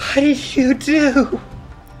 What did you do?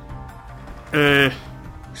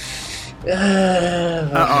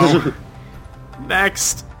 Uh-oh.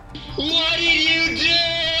 Next. What did you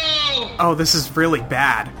do? Oh, this is really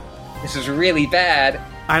bad. This is really bad.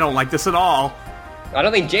 I don't like this at all. I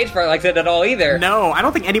don't think Jade Sprite likes it at all either. No, I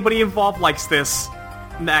don't think anybody involved likes this.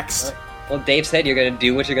 Next. Well, Dave said you're gonna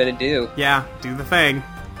do what you're gonna do. Yeah, do the thing.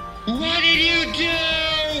 What did you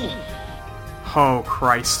do? Oh,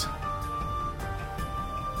 Christ.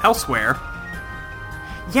 Elsewhere.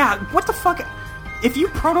 Yeah, what the fuck? If you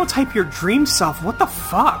prototype your dream self, what the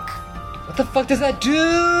fuck? What the fuck does that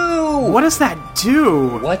do? What does that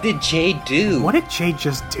do? What did Jade do? What did Jade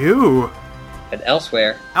just do? And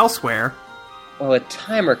elsewhere, Elsewhere. well, a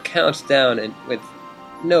timer counts down and with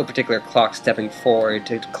no particular clock stepping forward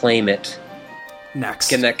to claim it. Next.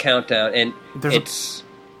 Getting that countdown, and There's it's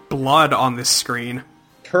blood on this screen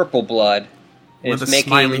purple blood. And with a it's making,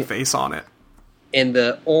 smiley face on it. and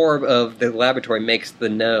the orb of the laboratory makes the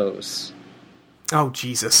nose. Oh,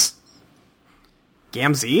 Jesus.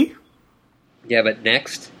 Gamzee? Yeah, but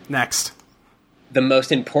next, Next. the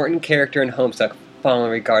most important character in Homestuck finally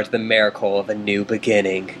regards the miracle of a new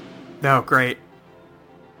beginning. Oh, great.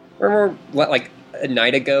 Remember, what, like, a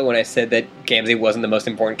night ago when I said that Gamzee wasn't the most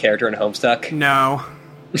important character in Homestuck? No.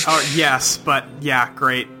 Oh, yes, but yeah,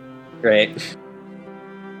 great. Great.